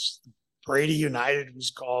 80s. Brady United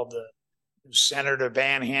was called the center to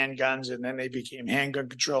ban handguns, and then they became Handgun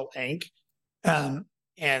Control Inc. And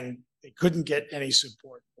they couldn't get any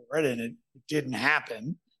support for it, and it didn't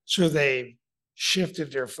happen. So they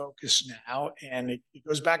shifted their focus now, and it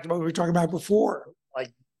goes back to what we were talking about before,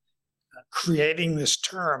 like creating this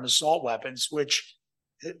term assault weapons, which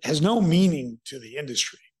has no meaning to the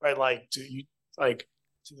industry, right? Like to the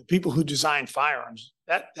people who design firearms,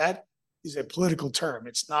 that is a political term.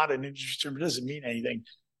 It's not an industry term. It doesn't mean anything.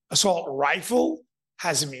 Assault rifle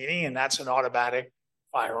has a meaning, and that's an automatic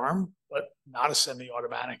firearm, but not a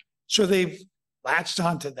semi-automatic. So they've latched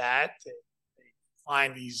onto that. They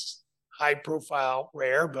find these high-profile,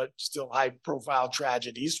 rare, but still high-profile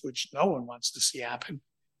tragedies, which no one wants to see happen.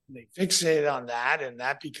 And they fixate on that, and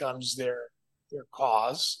that becomes their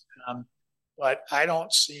cause. But I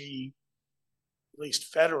don't see, at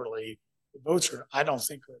least federally, the votes I don't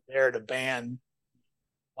think are there to ban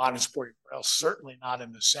modern sporting rails, certainly not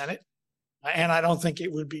in the Senate. And I don't think it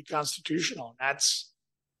would be constitutional. And that's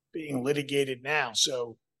being litigated now.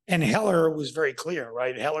 So, and Heller was very clear,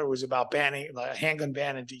 right? Heller was about banning a handgun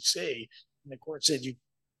ban in DC. And the court said,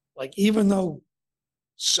 even though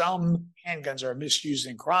some handguns are misused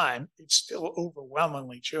in crime, it's still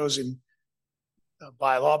overwhelmingly chosen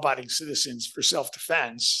by law-abiding citizens for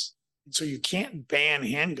self-defense. And so you can't ban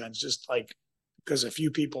handguns just like because a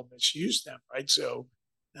few people misuse them, right? So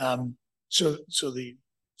the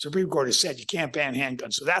Supreme Court has said you can't ban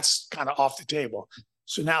handguns. So that's kind of off the table.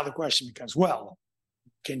 So now the question becomes, well,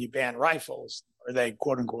 can you ban rifles? Are they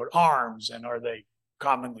quote unquote arms, and are they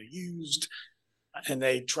commonly used? And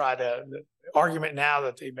they try to, the argument now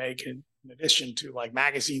that they make in addition to like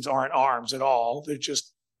magazines aren't arms at all, they're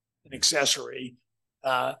just an accessory.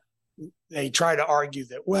 They try to argue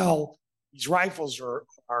that, well, these rifles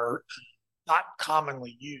are not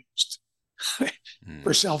commonly used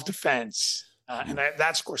for self-defense. And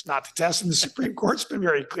that's, of course, not the test. And the Supreme Court's been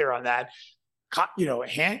very clear on that.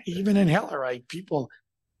 Even in Heller, right, people,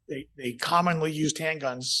 they commonly used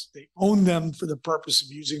handguns. They own them for the purpose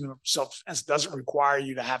of using them for self-defense. It doesn't require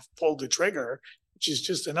you to have pulled the trigger, which is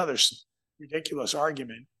just another ridiculous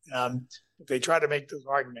argument. They try to make those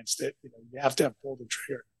arguments that you have to have pulled the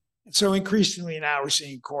trigger. And so increasingly now we're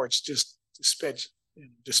seeing courts just dispatch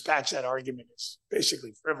that argument as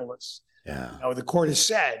basically frivolous. Yeah. The court has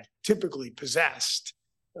said typically possessed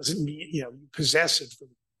doesn't mean you possess it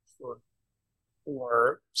for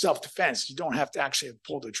self-defense. You don't have to actually have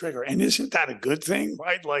pulled the trigger. And isn't that a good thing,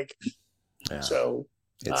 right? Like, so,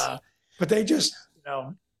 but they just,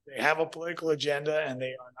 they have a political agenda and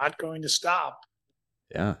they are not going to stop.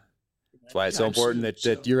 Yeah. That's why it's so important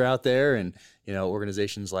that you're out there, and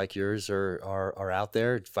organizations like yours are out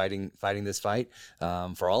there fighting this fight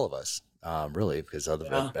for all of us, really, because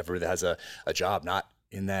everybody that has a job not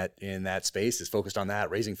in that space is focused on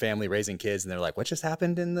that, raising family, raising kids, and they're like, what just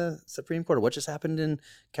happened in the Supreme Court? Or what just happened in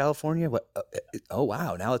California? What? Oh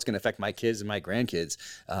wow! Now it's going to affect my kids and my grandkids,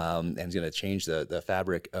 and it's going to change the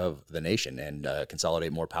fabric of the nation and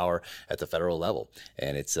consolidate more power at the federal level.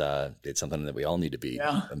 And it's something that we all need to be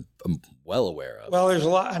well aware of. Well, there's a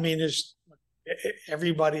lot. I mean, there's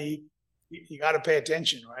everybody. You got to pay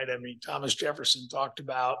attention, right? I mean, Thomas Jefferson talked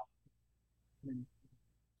about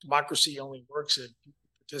democracy only works if people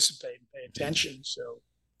participate and pay attention. So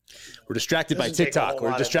we're distracted by TikTok.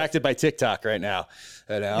 We're distracted by TikTok right now.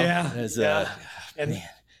 And I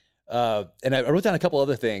wrote down a couple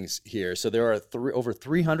other things here. So there are over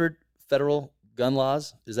 300 federal gun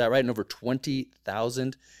laws. Is that right? And over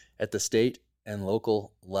 20,000 at the state and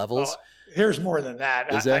local levels. There's more than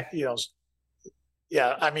that. Is there?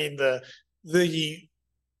 I mean, the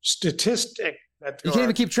statistic that you can't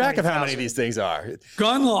even keep track of how many of these things are.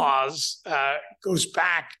 Gun laws goes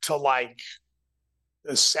back to like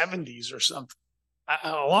the 70s or something.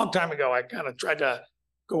 A long time ago, I kind of tried to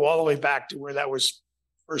go all the way back to where that was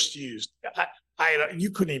first used. You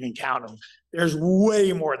couldn't even count them. There's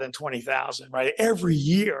way more than 20,000, right? Every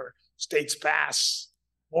year, states pass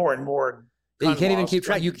more and more. You can't even keep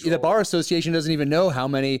track. The Bar Association doesn't even know how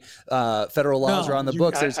many federal laws are on the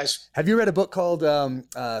books. Have you read a book called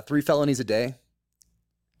 3 Felonies a Day?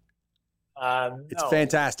 It's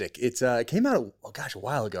fantastic. It came out, a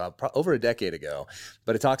while ago, over a decade ago,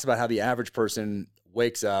 but it talks about how the average person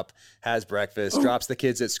wakes up, has breakfast, drops the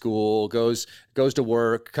kids at school, goes to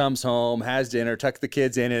work, comes home, has dinner, tucks the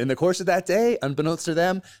kids in, and in the course of that day, unbeknownst to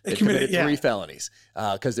them, they committed 3 felonies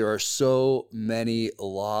because there are so many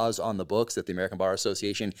laws on the books that the American Bar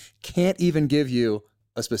Association can't even give you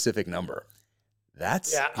a specific number.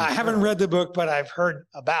 That's incredible. I haven't read the book, but I've heard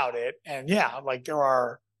about it, and there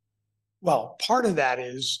are. Well, part of that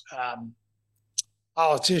is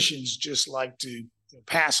politicians just like to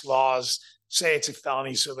pass laws, say it's a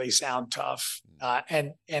felony, so they sound tough,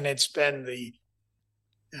 and it's been the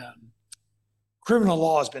criminal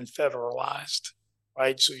law has been federalized,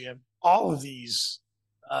 right? So you have all of these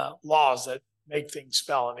laws that make things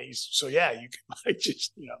felonies. So you can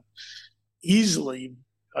just easily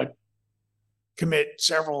commit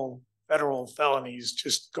several federal felonies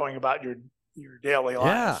just going about your daily life.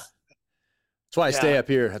 Yeah. That's why I stay up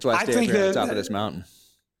here. That's why I stay up here on the top of this mountain.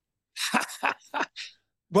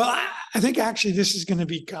 Well, I think actually this is going to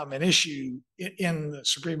become an issue in the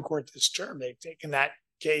Supreme Court this term. They've taken that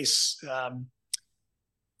case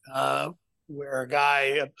where a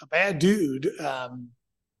guy, a bad dude,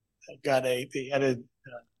 had a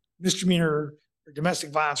misdemeanor or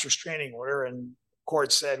domestic violence restraining order, and the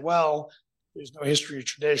court said, well, there's no history or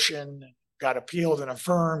tradition, got appealed and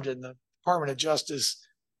affirmed, and the Department of Justice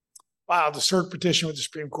filed a cert petition with the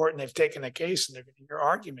Supreme Court, and they've taken the case and they're going to hear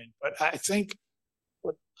argument. But I think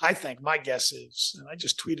my guess is, and I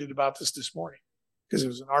just tweeted about this morning because it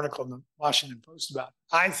was an article in the Washington Post about it.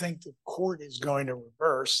 I think the court is going to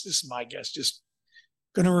reverse. This is my guess, just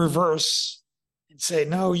going to reverse and say,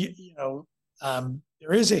 no,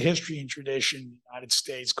 there is a history and tradition in the United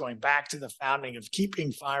States going back to the founding of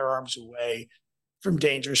keeping firearms away from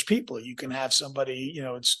dangerous people. You can have somebody,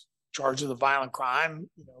 it's charged with a violent crime,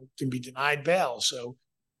 can be denied bail. So,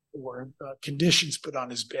 or conditions put on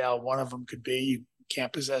his bail. One of them could be you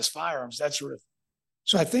can't possess firearms, that sort of thing.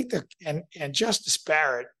 So I think that, and Justice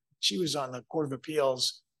Barrett, she was on the Court of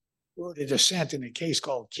Appeals, wrote a dissent in a case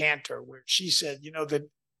called Cantor, where she said, that,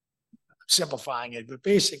 simplifying it, but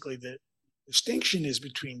basically the distinction is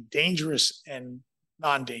between dangerous and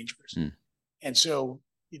non-dangerous. And so,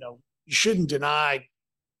 you shouldn't deny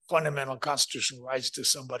fundamental constitutional rights to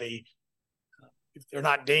somebody if they're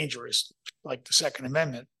not dangerous, like the Second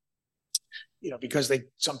Amendment, because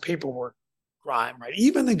some paperwork crime, right?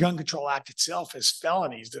 Even the Gun Control Act itself has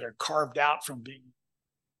felonies that are carved out from being,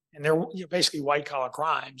 and they're basically white collar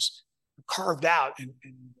crimes carved out, and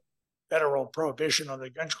federal prohibition on the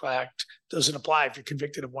Gun Control Act doesn't apply if you're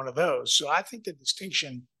convicted of one of those. So I think the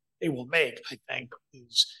distinction they will make,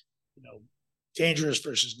 is, dangerous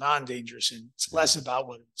versus non-dangerous, and it's less about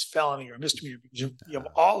whether it's felony or misdemeanor, because you have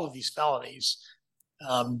all of these felonies.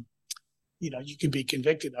 You can be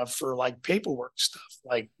convicted of for like paperwork stuff,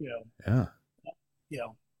 like you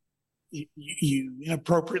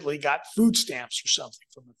inappropriately got food stamps or something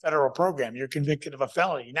from a federal program. You're convicted of a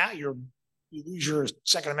felony. Now you lose your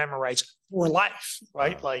Second Amendment rights for life,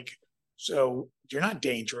 right? So you're not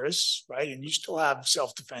dangerous, right? And you still have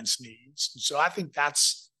self-defense needs. And so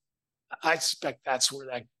I suspect that's where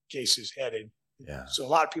that case is headed. Yeah. So a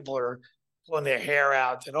lot of people are pulling their hair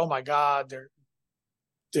out that, oh my God, they're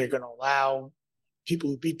going to allow people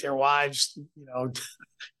who beat their wives,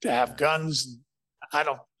 to have guns.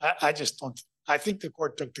 I just don't. I think the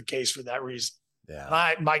court took the case for that reason.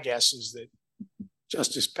 Yeah. And my guess is that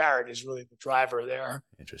Justice Barrett is really the driver there.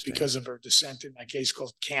 Interesting. Because of her dissent in that case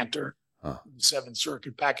called Cantor in the Seventh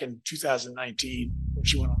Circuit back in 2019 when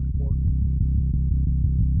she went on the court.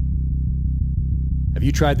 Have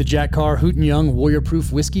you tried the Jack Carr Hooten Young Warrior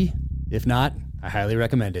Proof Whiskey? If not, I highly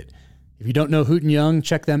recommend it. If you don't know Hooten Young,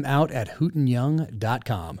 check them out at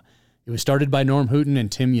hootenyoung.com. It was started by Norm Hooten and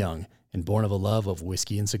Tim Young, and born of a love of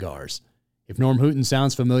whiskey and cigars. If Norm Hooten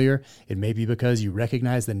sounds familiar, it may be because you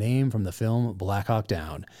recognize the name from the film Black Hawk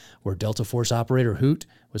Down, where Delta Force operator Hoot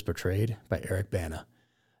was portrayed by Eric Bana.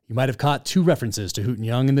 You might have caught 2 references to Hooten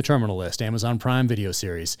Young in the Terminal List Amazon Prime video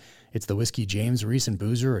series. It's the whiskey James Reese and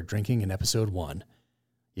Boozer are drinking in episode 1.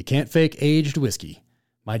 You can't fake aged whiskey.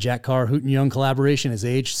 My Jack Carr Hooten Young collaboration is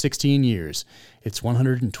aged 16 years. It's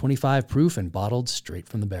 125 proof and bottled straight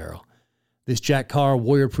from the barrel. This Jack Carr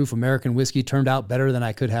Warrior Proof American whiskey turned out better than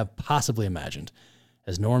I could have possibly imagined.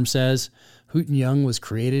 As Norm says, Hooten Young was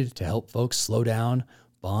created to help folks slow down,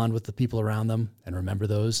 bond with the people around them, and remember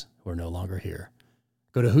those who are no longer here.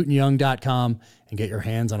 Go to hootenyoung.com and get your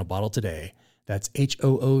hands on a bottle today. That's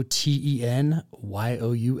HOOTENYOUNG.com.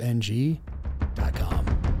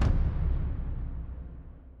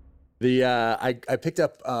 I picked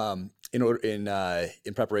up in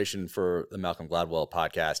preparation for the Malcolm Gladwell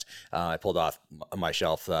podcast, I pulled off my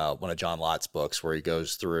shelf one of John Lott's books where he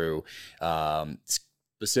goes through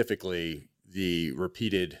specifically the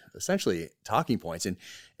repeated, essentially, talking points, and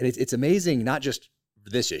it's amazing, not just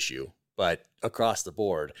this issue, but across the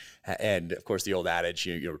board. And of course, the old adage,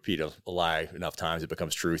 you repeat a lie enough times, it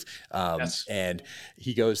becomes truth. Yes. And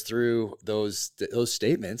he goes through those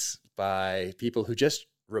statements by people who just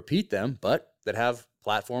repeat them, but that have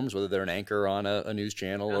platforms, whether they're an anchor on a news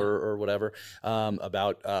channel or whatever,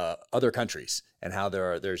 about other countries and how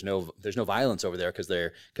there's no violence over there because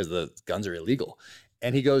the guns are illegal.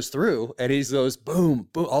 And he goes through and he goes, boom,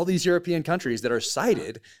 boom, all these European countries that are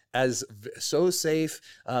cited as so safe,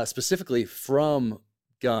 specifically from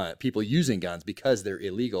people using guns because they're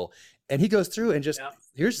illegal. And he goes through and just,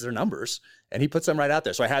 here's their numbers. And he puts them right out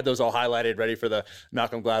there. So I had those all highlighted, ready for the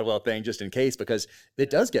Malcolm Gladwell thing, just in case, because it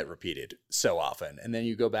does get repeated so often. And then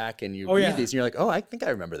you go back and you read these and you're like, oh, I think I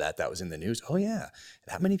remember that. That was in the news. Oh yeah.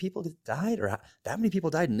 That many people died, or that many people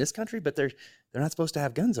died in this country, but they're not supposed to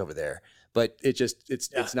have guns over there. But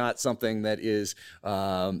it's not something that is,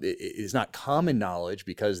 it is not common knowledge,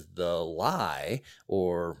 because the lie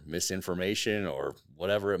or misinformation or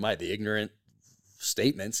whatever it might, the ignorant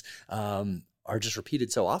statements are just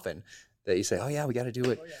repeated so often that you say, oh yeah, we got to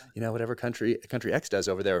do it, whatever country X does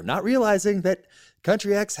over there, not realizing that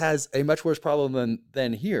country X has a much worse problem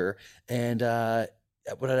than here. And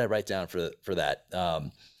what did I write down for that?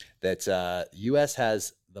 That U.S.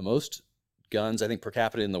 has the most guns, I think, per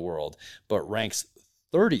capita in the world, but ranks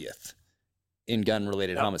 30th in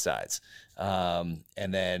gun-related homicides. And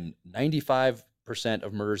then 95%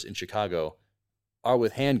 of murders in Chicago are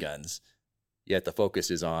with handguns, yet the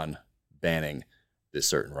focus is on banning this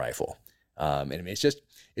certain rifle. And I mean, it's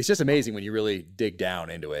just amazing when you really dig down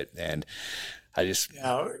into it. And I just,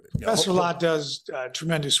 Professor Lott does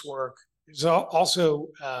tremendous work. There's also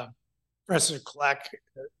Professor Kleck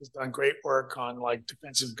has done great work on like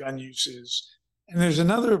defensive gun uses. And there's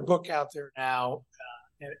another book out there now,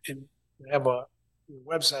 and they have a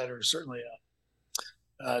website or certainly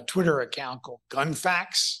a Twitter account called Gun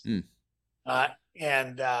Facts. And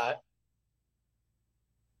the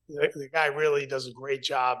guy really does a great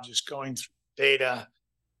job just going through data.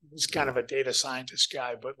 He's kind of a data scientist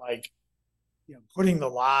guy, but like, putting the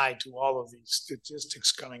lie to all of these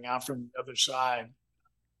statistics coming out from the other side.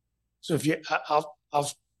 So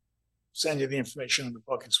I'll send you the information in the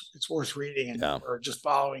book. It's worth reading or just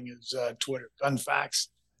following his Twitter, Gun Facts.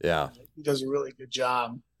 Yeah, he does a really good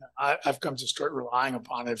job. I've come to start relying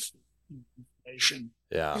upon it for information.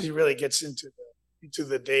 Yeah, he really gets into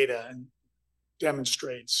the data and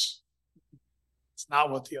demonstrates it's not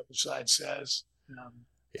what the other side says.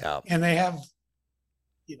 And they have,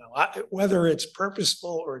 whether it's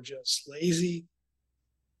purposeful or just lazy,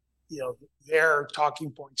 their talking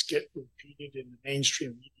points get repeated in the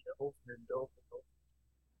mainstream media over and over and over.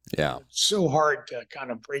 Yeah, it's so hard to kind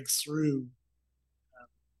of break through,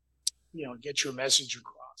 get your message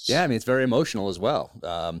across. Yeah, I mean, it's very emotional as well.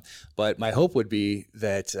 But my hope would be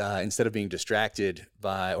that instead of being distracted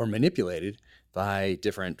by or manipulated by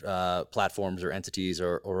different platforms or entities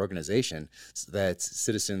or organization, that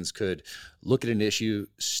citizens could look at an issue,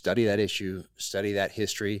 study that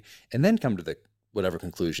history, and then come to the whatever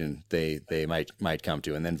conclusion they might come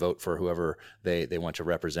to, and then vote for whoever they want to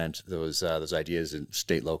represent those ideas in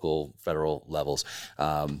state, local, federal levels.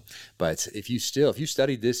 But if you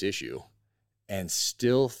studied this issue and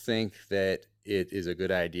still think that it is a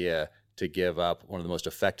good idea to give up one of the most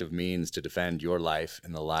effective means to defend your life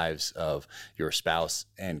and the lives of your spouse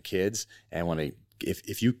and kids, and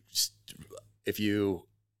if you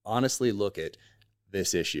honestly look at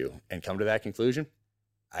this issue and come to that conclusion,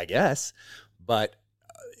 I guess. But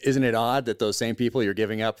isn't it odd that those same people you're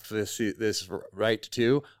giving up this right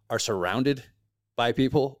to are surrounded by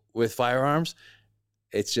people with firearms?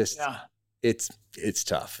 It's just, it's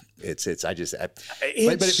tough. But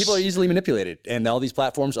people are easily manipulated, and all these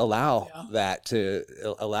platforms allow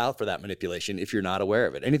for that manipulation if you're not aware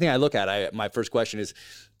of it. Anything I look at, my first question is,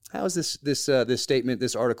 how is this statement,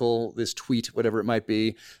 this article, this tweet, whatever it might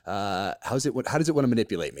be, how does it want to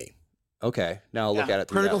manipulate me? Okay, now I'll look at it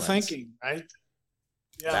through critical that lens. Thinking, right?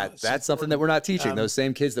 Yeah, that's something that we're not teaching. Those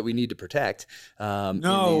same kids that we need to protect in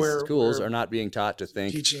these schools are not being taught to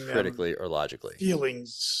think critically or logically.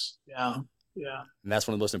 Feelings, and that's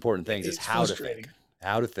one of the most important things is how to think.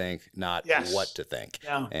 How to think, not what to think.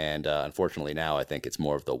 Yeah. And unfortunately now I think it's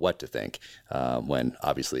more of the what to think, when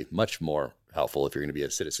obviously much more helpful if you're going to be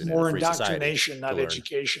a citizen in a free society. More indoctrination, not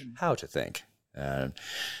education. How to think.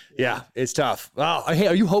 It's tough. Wow. Hey,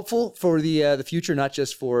 are you hopeful for the future, not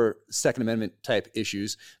just for Second Amendment type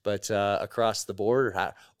issues, but across the board?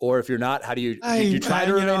 Or if you're not, how do you try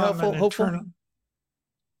to remain hopeful?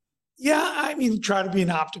 Yeah, try to be an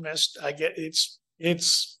optimist. I get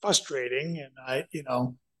it's frustrating, and I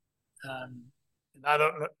don't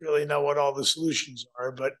really know what all the solutions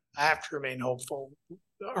are, but I have to remain hopeful.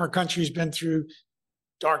 Our country's been through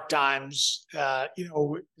dark times. As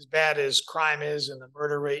bad as crime is and the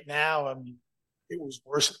murder rate now, it was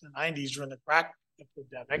worse in the 90s during the crack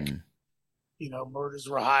epidemic. Murders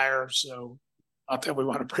were higher. So not that we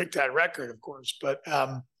want to break that record, of course, but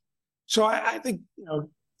so I think,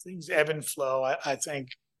 things ebb and flow. I think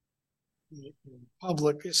the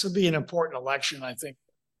public, this will be an important election, I think,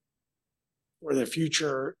 for the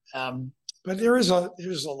future. But there's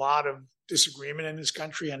a lot of disagreement in this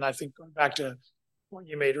country. And I think going back to point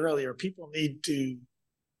you made earlier, people need to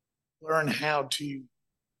learn how to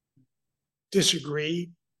disagree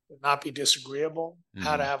but not be disagreeable,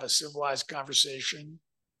 how to have a civilized conversation,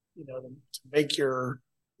 to make your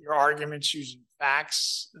arguments using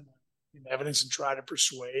facts and evidence and try to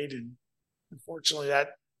persuade. And unfortunately that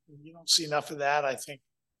you don't see enough of that. I think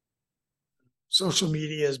social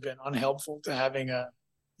media has been unhelpful to having a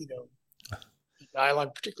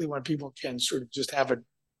dialogue, particularly when people can sort of just have a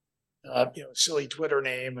silly Twitter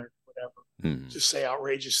name or whatever, just say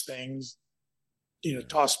outrageous things,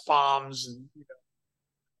 toss bombs, and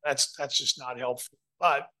that's just not helpful.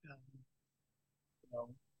 But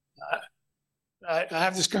I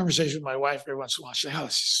have this conversation with my wife every once in a while. She says, "Oh,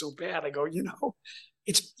 this is so bad." I go,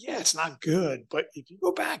 it's not good. But if you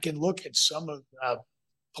go back and look at some of the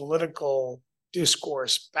political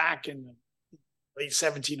discourse back in the late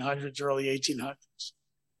 1700s, early 1800s,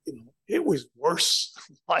 it was worse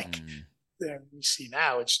than we see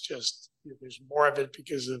now. It's just there's more of it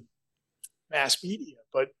because of mass media,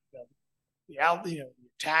 but the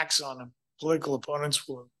attacks on political opponents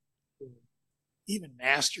were even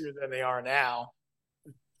nastier than they are now.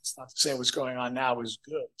 It's not to say what's going on now is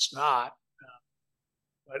good. It's not.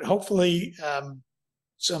 But hopefully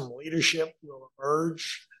some leadership will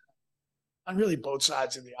emerge on really both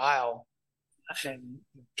sides of the aisle and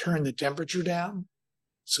turn the temperature down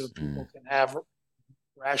so people can have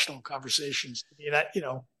rational conversations.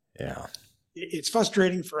 It's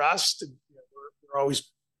frustrating for us. We're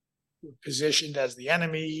always positioned as the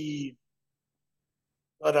enemy,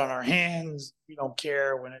 blood on our hands. We don't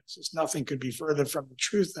care when it's just nothing could be further from the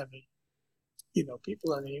truth. I mean,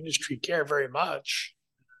 people in the industry care very much.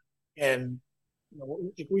 And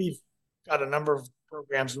we've got a number of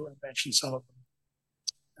programs. I mentioned some of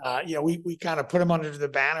them. We kind of put them under the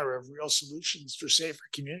banner of real solutions for safer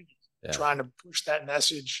communities, trying to push that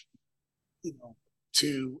message,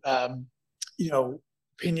 to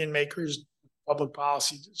opinion makers, public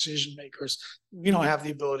policy decision makers. We don't have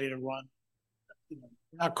the ability to run. We're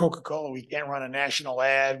not Coca-Cola. We can't run a national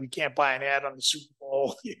ad. We can't buy an ad on the Super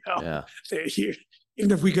Bowl. Even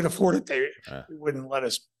if we could afford it, they wouldn't let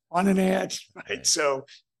us on an ad, right? So,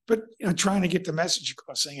 but trying to get the message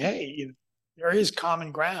across, saying, hey, there is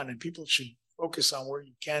common ground, and people should focus on where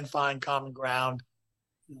you can find common ground.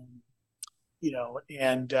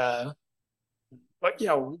 But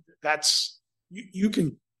that's you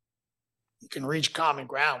can reach common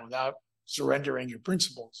ground without surrendering your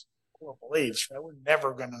principles, core beliefs. Right? We're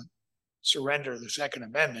never going to surrender the Second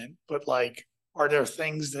Amendment, but are there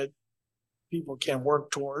things that people can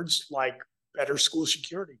work towards, like better school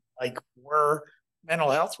security, like more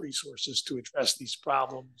mental health resources to address these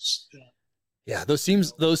problems?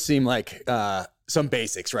 Those seem like some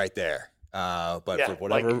basics right there. But for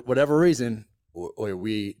whatever reason,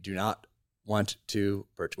 we do not want to.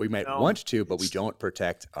 We might want to, but we don't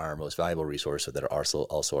protect our most valuable resource that are also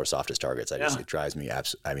our softest targets. It drives me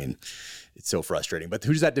absolutely. It's so frustrating. But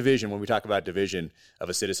who does that division? When we talk about division of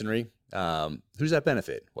a citizenry, who does that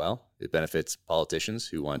benefit? Well, it benefits politicians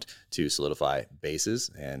who want to solidify bases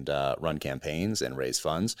and run campaigns and raise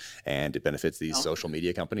funds, and it benefits these social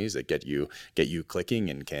media companies that get you clicking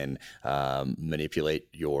and can manipulate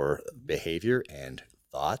your behavior and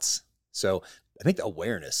thoughts. So I think the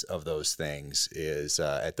awareness of those things is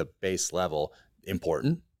at the base level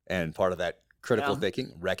important, and part of that critical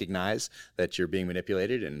thinking, recognize that you're being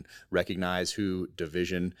manipulated and recognize who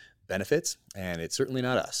division benefits. And it's certainly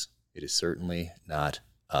not us. It is certainly not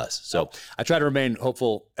us. So I try to remain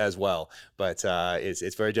hopeful as well, but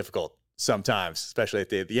it's very difficult sometimes, especially at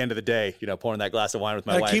the end of the day, pouring that glass of wine with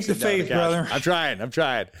my wife. Keep the faith, brother. I'm trying.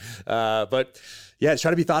 But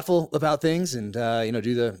try to be thoughtful about things and,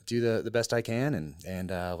 do the best I can.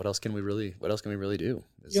 And what else can we really do?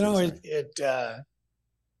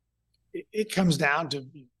 It comes down to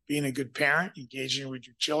being a good parent, engaging with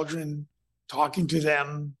your children, talking to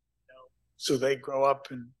them, so they grow up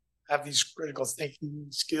and have these critical thinking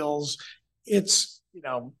skills. It's,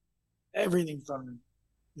 everything from,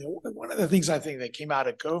 one of the things I think that came out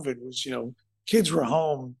of COVID was, kids were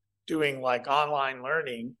home doing online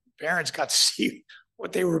learning. Parents got to see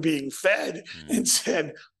what they were being fed and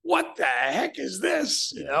said, what the heck is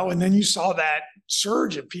this? And then you saw that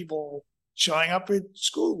surge of people showing up at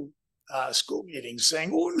school meetings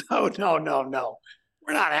saying, oh, no.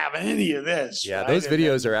 We're not having any of this. Yeah, right? Those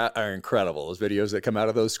videos are incredible. Those videos that come out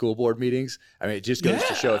of those school board meetings. It just goes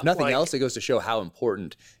to show, if nothing else, it goes to show how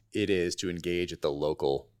important it is to engage at the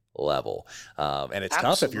local level. And it's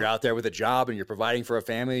tough if you're out there with a job and you're providing for a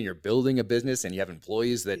family and you're building a business and you have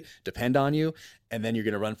employees that depend on you, and then you're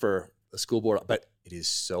going to run for a school board. But it is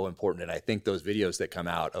so important. And I think those videos that come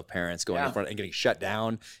out of parents going in front and getting shut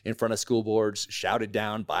down in front of school boards, shouted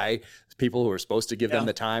down by people who are supposed to give them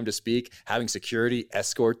the time to speak, having security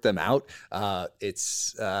escort them out.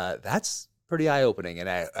 That's pretty eye-opening. And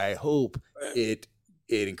I hope it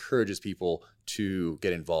encourages people to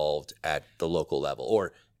get involved at the local level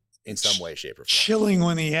or in some way, shape, or form. Chilling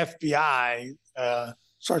when the FBI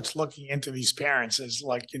starts looking into these parents as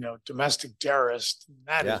domestic terrorists.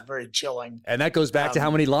 That is very chilling. And that goes back to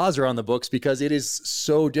how many laws are on the books, because it is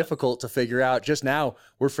so difficult to figure out. Just now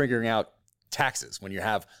we're figuring out taxes when you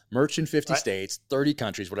have merch in 50 states, 30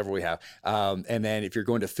 countries, whatever we have. And then if you're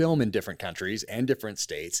going to film in different countries and different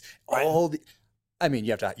states, you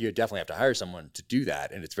definitely have to hire someone to do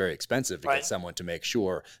that. And it's very expensive to get someone to make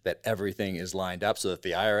sure that everything is lined up so that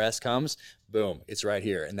the IRS comes, boom, it's right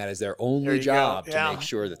here. And that is their only job to make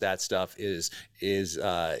sure that stuff is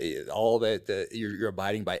all that you're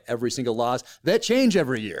abiding by every single laws that change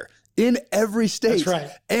every year in every state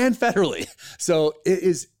and federally. So it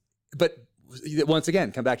is but once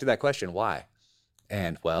again, come back to that question, why?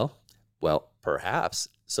 And well, perhaps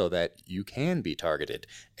so that you can be targeted,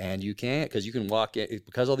 and you can't, because you can walk in,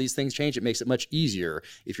 because all these things change. It makes it much easier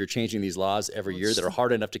if you're changing these laws every year that are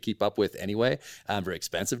hard enough to keep up with anyway, very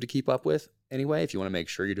expensive to keep up with anyway, if you want to make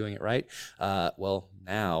sure you're doing it right. Well,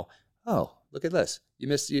 now, oh, look at this. You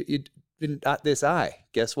didn't dot this I.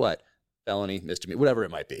 Guess what? Felony, misdemeanor, whatever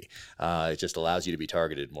it might be. It just allows you to be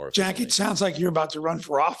targeted more efficiently. Jack, it sounds like you're about to run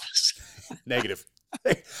for office. Negative.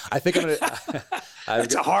 I think I'm gonna.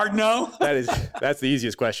 That's a hard no. That's the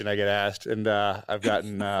easiest question I get asked, and I've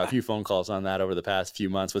gotten a few phone calls on that over the past few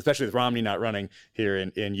months, especially with Romney not running here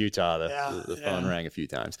in Utah. The phone rang a few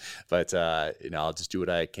times, but I'll just do what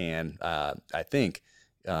I can. I think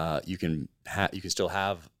you can still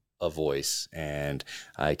have a voice, and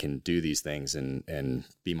I can do these things and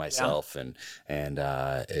be myself, and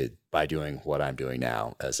by doing what I'm doing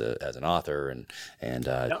now as an author, and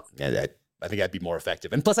I think I'd be more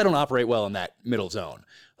effective. And plus, I don't operate well in that middle zone.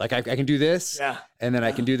 Like I can do this, and then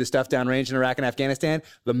I can do the stuff downrange in Iraq and Afghanistan.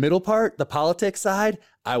 The middle part, the politics side,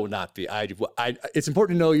 I would not be. It's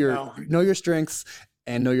important to know your strengths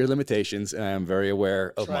and know your limitations. And I'm very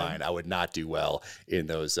aware of mine. I would not do well in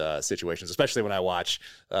those situations, especially when I watch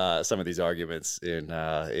some of these arguments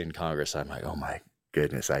in Congress. I'm like, oh my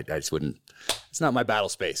goodness, I just wouldn't. It's not my battle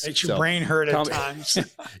space. Makes your brain hurt at times.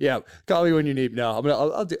 Yeah, call me when you need. No,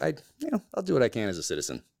 I'll do what I can as a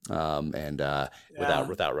citizen,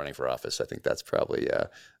 without running for office. I think that's probably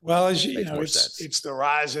well, as you know, it's the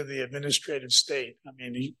rise of the administrative state. I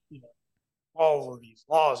mean, all of these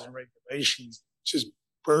laws and regulations just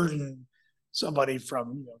burden somebody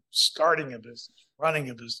from starting a business, running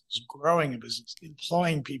a business, growing a business,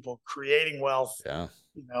 employing people, creating wealth. Yeah.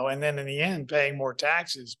 And then in the end, paying more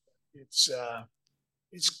taxes. It's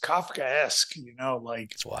Kafkaesque,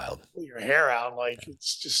 like it's wild. Pull your hair out, like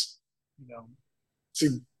it's just,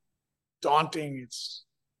 it's daunting. It's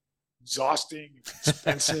exhausting. It's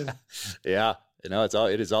expensive. Yeah,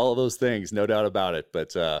 it is all of those things, no doubt about it.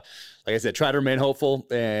 But like I said, try to remain hopeful.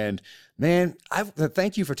 And man,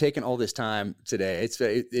 thank you for taking all this time today.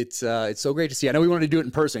 It's so great to see. I know we wanted to do it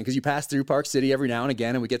in person because you pass through Park City every now and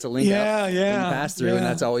again, and we get to link up when you pass through, and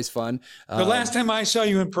that's always fun. The last time I saw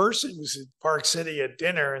you in person was at Park City at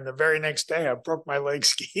dinner, and the very next day I broke my leg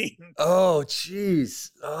skiing. Oh,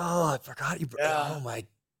 jeez. Oh, I forgot you. Oh my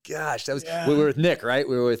gosh, that was we were with Nick, right?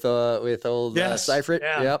 We were with old Seifert.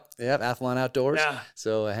 Yep, Athlon Outdoors. Yeah.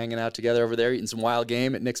 So hanging out together over there, eating some wild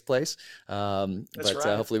game at Nick's place.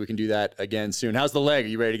 Hopefully we can do that again soon. How's the leg? Are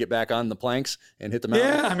you ready to get back on the planks and hit the mountain?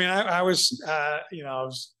 Yeah, I mean, I was I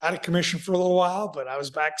was out of commission for a little while, but I was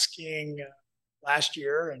back skiing last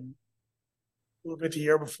year and a little bit the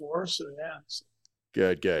year before. So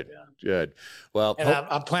Good. Well, and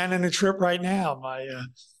I'm planning a trip right now.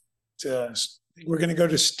 We're going to go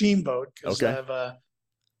to Steamboat because I have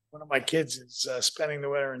one of my kids is spending the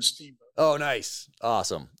winter in Steamboat. Oh, nice.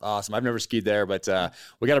 Awesome. I've never skied there, but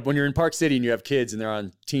when you're in Park City and you have kids and they're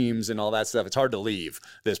on teams and all that stuff, it's hard to leave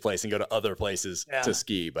this place and go to other places to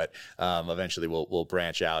ski. But eventually we'll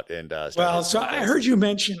branch out and so I heard you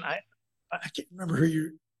mention, I can't remember who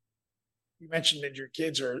you mentioned that your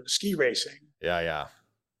kids are ski racing. Yeah.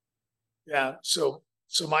 So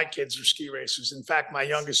my kids are ski racers. In fact, my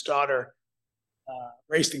youngest daughter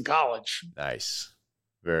raced in college. Nice.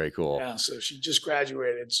 Very cool. Yeah, so she just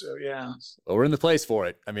graduated. So yeah. Well, we're in the place for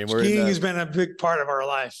it. I mean, skiing has been a big part of our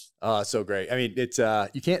life. Oh, so great. I mean, it's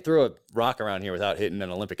you can't throw a rock around here without hitting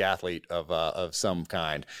an Olympic athlete of some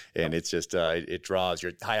kind, and it's just it draws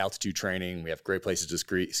your high altitude training. We have great places to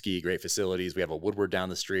ski, great facilities. We have a Woodward down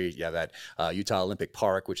the street. You have that Utah Olympic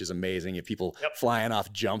Park, which is amazing. You have people flying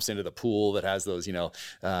off jumps into the pool that has those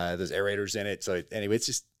those aerators in it. So anyway,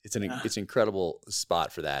 it's an incredible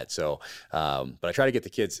spot for that. So, but I try to get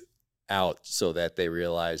the kids out so that they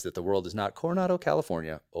realize that the world is not Coronado,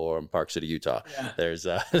 California, or Park City, Utah. Yeah.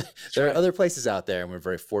 There are other places out there, and we're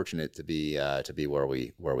very fortunate to be where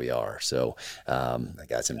we are. So, I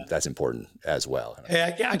guess that's important as well.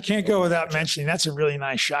 Hey, I can't go without mentioning that's a really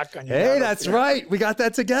nice shotgun. Hey, that's right. We got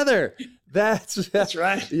that together. That's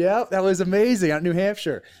right. Yeah, that was amazing out in New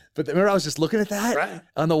Hampshire. But remember, I was just looking at that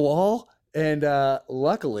on the wall. And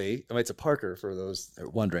luckily, it's a Parker for those that are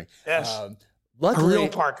wondering. Yes. Luckily, a real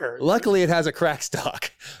Parker. Luckily, it has a crack stock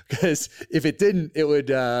because if it didn't, it would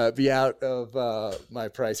be out of my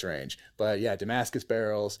price range. But yeah, Damascus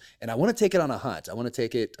barrels, and I want to take it on a hunt. I want to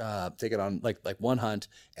take it on like one hunt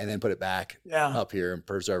and then put it back up here and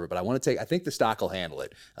preserve it. But I think the stock will handle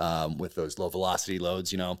it with those low velocity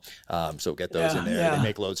loads. So get those in there. Yeah. They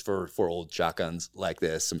make loads for old shotguns like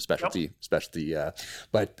this, some specialty.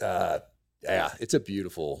 But yeah, it's a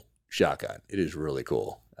beautiful shotgun. It is really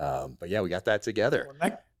cool. But yeah, we got that together.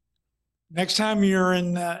 Well, next time you're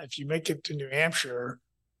in, if you make it to New Hampshire,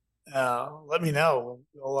 let me know.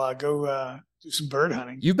 We'll go do some bird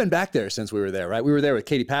hunting. You've been back there since we were there, right? We were there with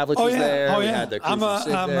Katie Pavlich was there. Oh, we yeah. had the I'm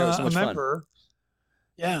a member. Fun.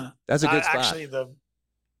 Yeah. That's a good spot. Actually,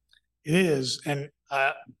 it is. And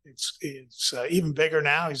it's even bigger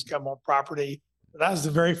now. He's got more property. But that was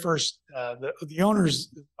the very first, the owner's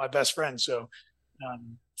my best friend. So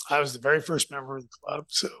I was the very first member of the club.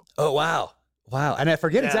 So. Oh, wow. Wow. And I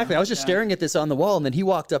forget exactly. I was just staring at this on the wall, and then he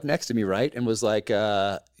walked up next to me, right? And was like,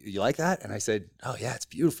 you like that? And I said, oh, yeah, it's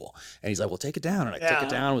beautiful. And he's like, well, take it down. And I took it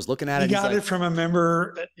down, was looking at it. He got it from a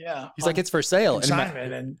member. He's like, it's for sale.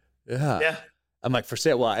 Consignment. Yeah. I'm like, for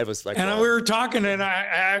sale. Well, I was like, and we were talking, and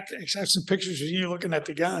I have some pictures of you looking at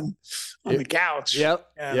the gun on the couch. Yep.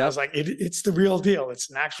 And I was like, it's the real deal. It's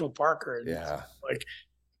an actual Parker.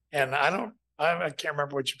 And and I can't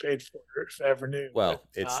remember what you paid for it, if I ever knew. Well,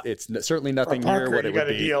 it's certainly nothing near what it would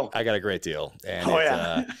be. I got a great deal,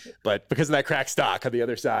 and but because of that cracked stock on the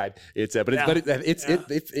other side, it's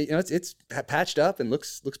patched up and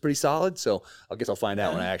looks pretty solid. So I guess I'll find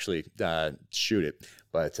out when I actually shoot it.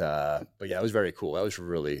 But yeah, it was very cool. That was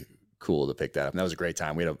really cool to pick that up. And that was a great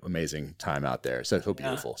time. We had an amazing time out there. So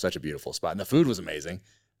beautiful, such a beautiful spot, and the food was amazing.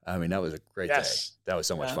 I mean, that was a great day. That was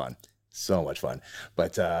so much fun. So much fun.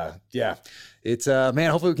 But yeah, it's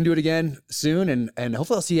man, hopefully we can do it again soon, and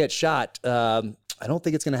hopefully I'll see you at SHOT. I don't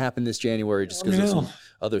think it's going to happen this January just because there's some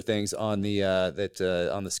other things on the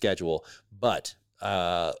on the schedule, but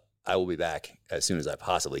I will be back as soon as I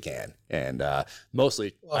possibly can. And mostly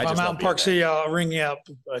if I'm out in Park City, I'll ring you up.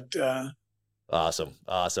 But Awesome.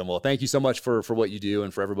 Well, thank you so much for what you do,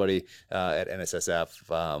 and for everybody at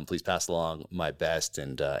NSSF. Please pass along my best,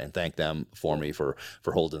 and thank them for me for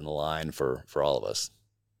holding the line for all of us.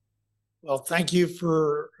 Well, thank you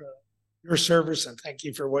for your service, and thank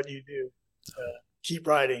you for what you do. Keep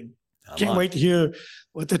writing. Can't wait to hear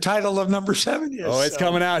what the title of number 7 is. Oh, it's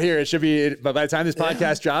coming out here. It should be, but by the time this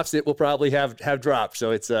podcast drops, it will probably have dropped.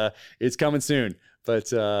 So it's coming soon.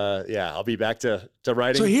 But yeah, I'll be back to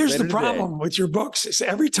writing. So here's the problem with your books: is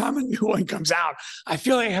every time a new one comes out, I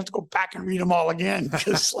feel like I have to go back and read them all again.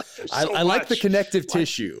 Because I like the connective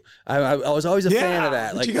tissue. I was always a fan of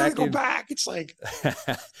that. Like you got to go back. It's like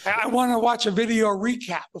I want to watch a video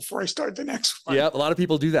recap before I start the next one. Yeah, a lot of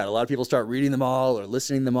people do that. A lot of people start reading them all or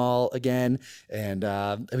listening them all again, and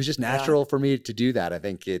it was just natural for me to do that. I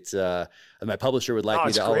think it's. My publisher would like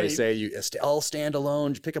me to always say, "You all stand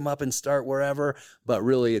alone. Pick them up and start wherever." But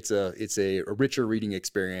really, it's a richer reading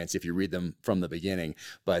experience if you read them from the beginning.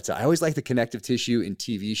 But I always liked the connective tissue in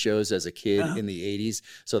TV shows as a kid in the 80s.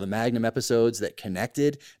 So the Magnum episodes that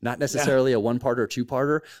connected, not necessarily a one-parter or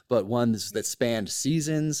two-parter, but ones that spanned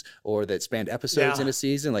seasons or that spanned episodes in a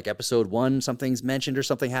season. Like episode 1, something's mentioned or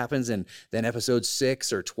something happens, and then episode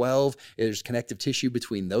 6 or 12, there's connective tissue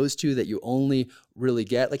between those two that you only really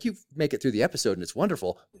get. Like you make it through the episode and it's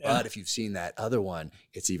wonderful, but if you've seen that other one,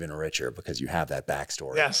 it's even richer because you have that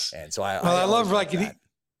backstory. Yes. And so I love like that.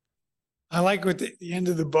 I like with the end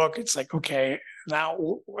of the book, it's like, okay, now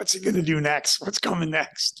what's he going to do next? What's coming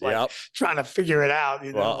next? Like trying to figure it out.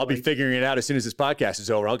 You know, well, I'll be figuring it out as soon as this podcast is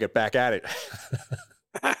over. I'll get back at it.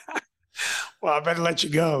 Well, I better let you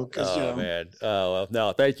go. Man. Oh, well,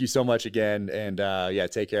 no, thank you so much again. And yeah,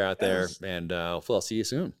 take care out there. And hopefully I'll see you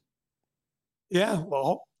soon. Yeah.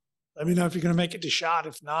 Well, let me know if you're going to make it to SHOT.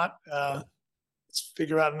 If not, let's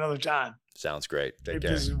figure out another time. Sounds great. Take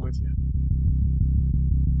care. With you.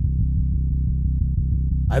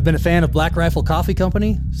 I've been a fan of Black Rifle Coffee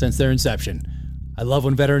Company since their inception. I love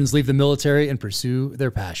when veterans leave the military and pursue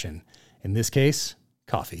their passion. In this case,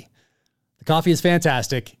 coffee. The coffee is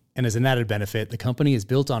fantastic, and as an added benefit, the company is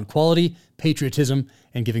built on quality, patriotism,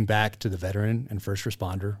 and giving back to the veteran and first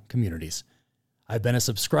responder communities. I've been a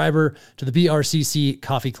subscriber to the BRCC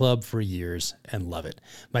Coffee Club for years and love it.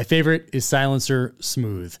 My favorite is Silencer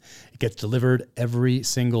Smooth. It gets delivered every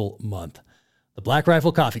single month. The Black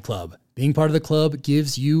Rifle Coffee Club. Being part of the club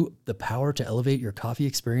gives you the power to elevate your coffee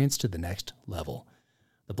experience to the next level.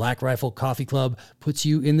 The Black Rifle Coffee Club puts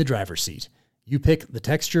you in the driver's seat. You pick the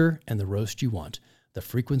texture and the roast you want, the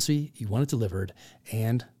frequency you want it delivered,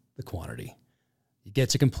 and the quantity. You get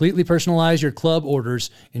to completely personalize your club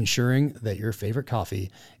orders, ensuring that your favorite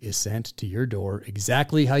coffee is sent to your door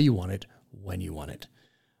exactly how you want it, when you want it.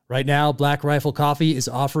 Right now, Black Rifle Coffee is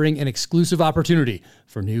offering an exclusive opportunity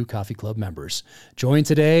for new Coffee Club members. Join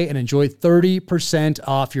today and enjoy 30%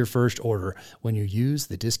 off your first order when you use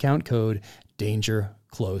the discount code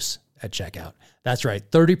DANGERCLOSE at checkout. That's right,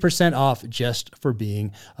 30% off just for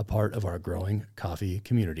being a part of our growing coffee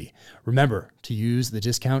community. Remember to use the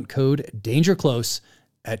discount code DangerClose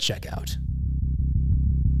at checkout.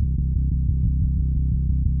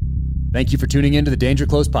 Thank you for tuning in to the Danger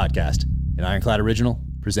Close podcast, an Ironclad original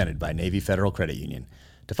presented by Navy Federal Credit Union.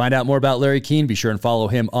 To find out more about Larry Keane, be sure and follow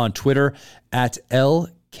him on Twitter at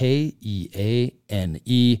LKEANE. And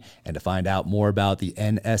to find out more about the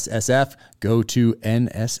NSSF, go to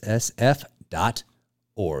nssf.org.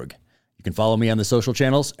 You can follow me on the social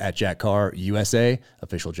channels at Jack Carr USA.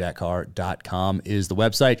 OfficialJackCarr.com is the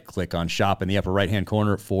website. Click on shop in the upper right-hand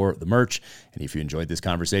corner for the merch. And if you enjoyed this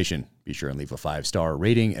conversation, be sure and leave a 5-star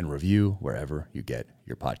rating and review wherever you get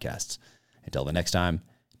your podcasts. Until the next time,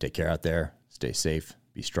 take care out there. Stay safe.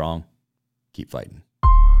 Be strong. Keep fighting.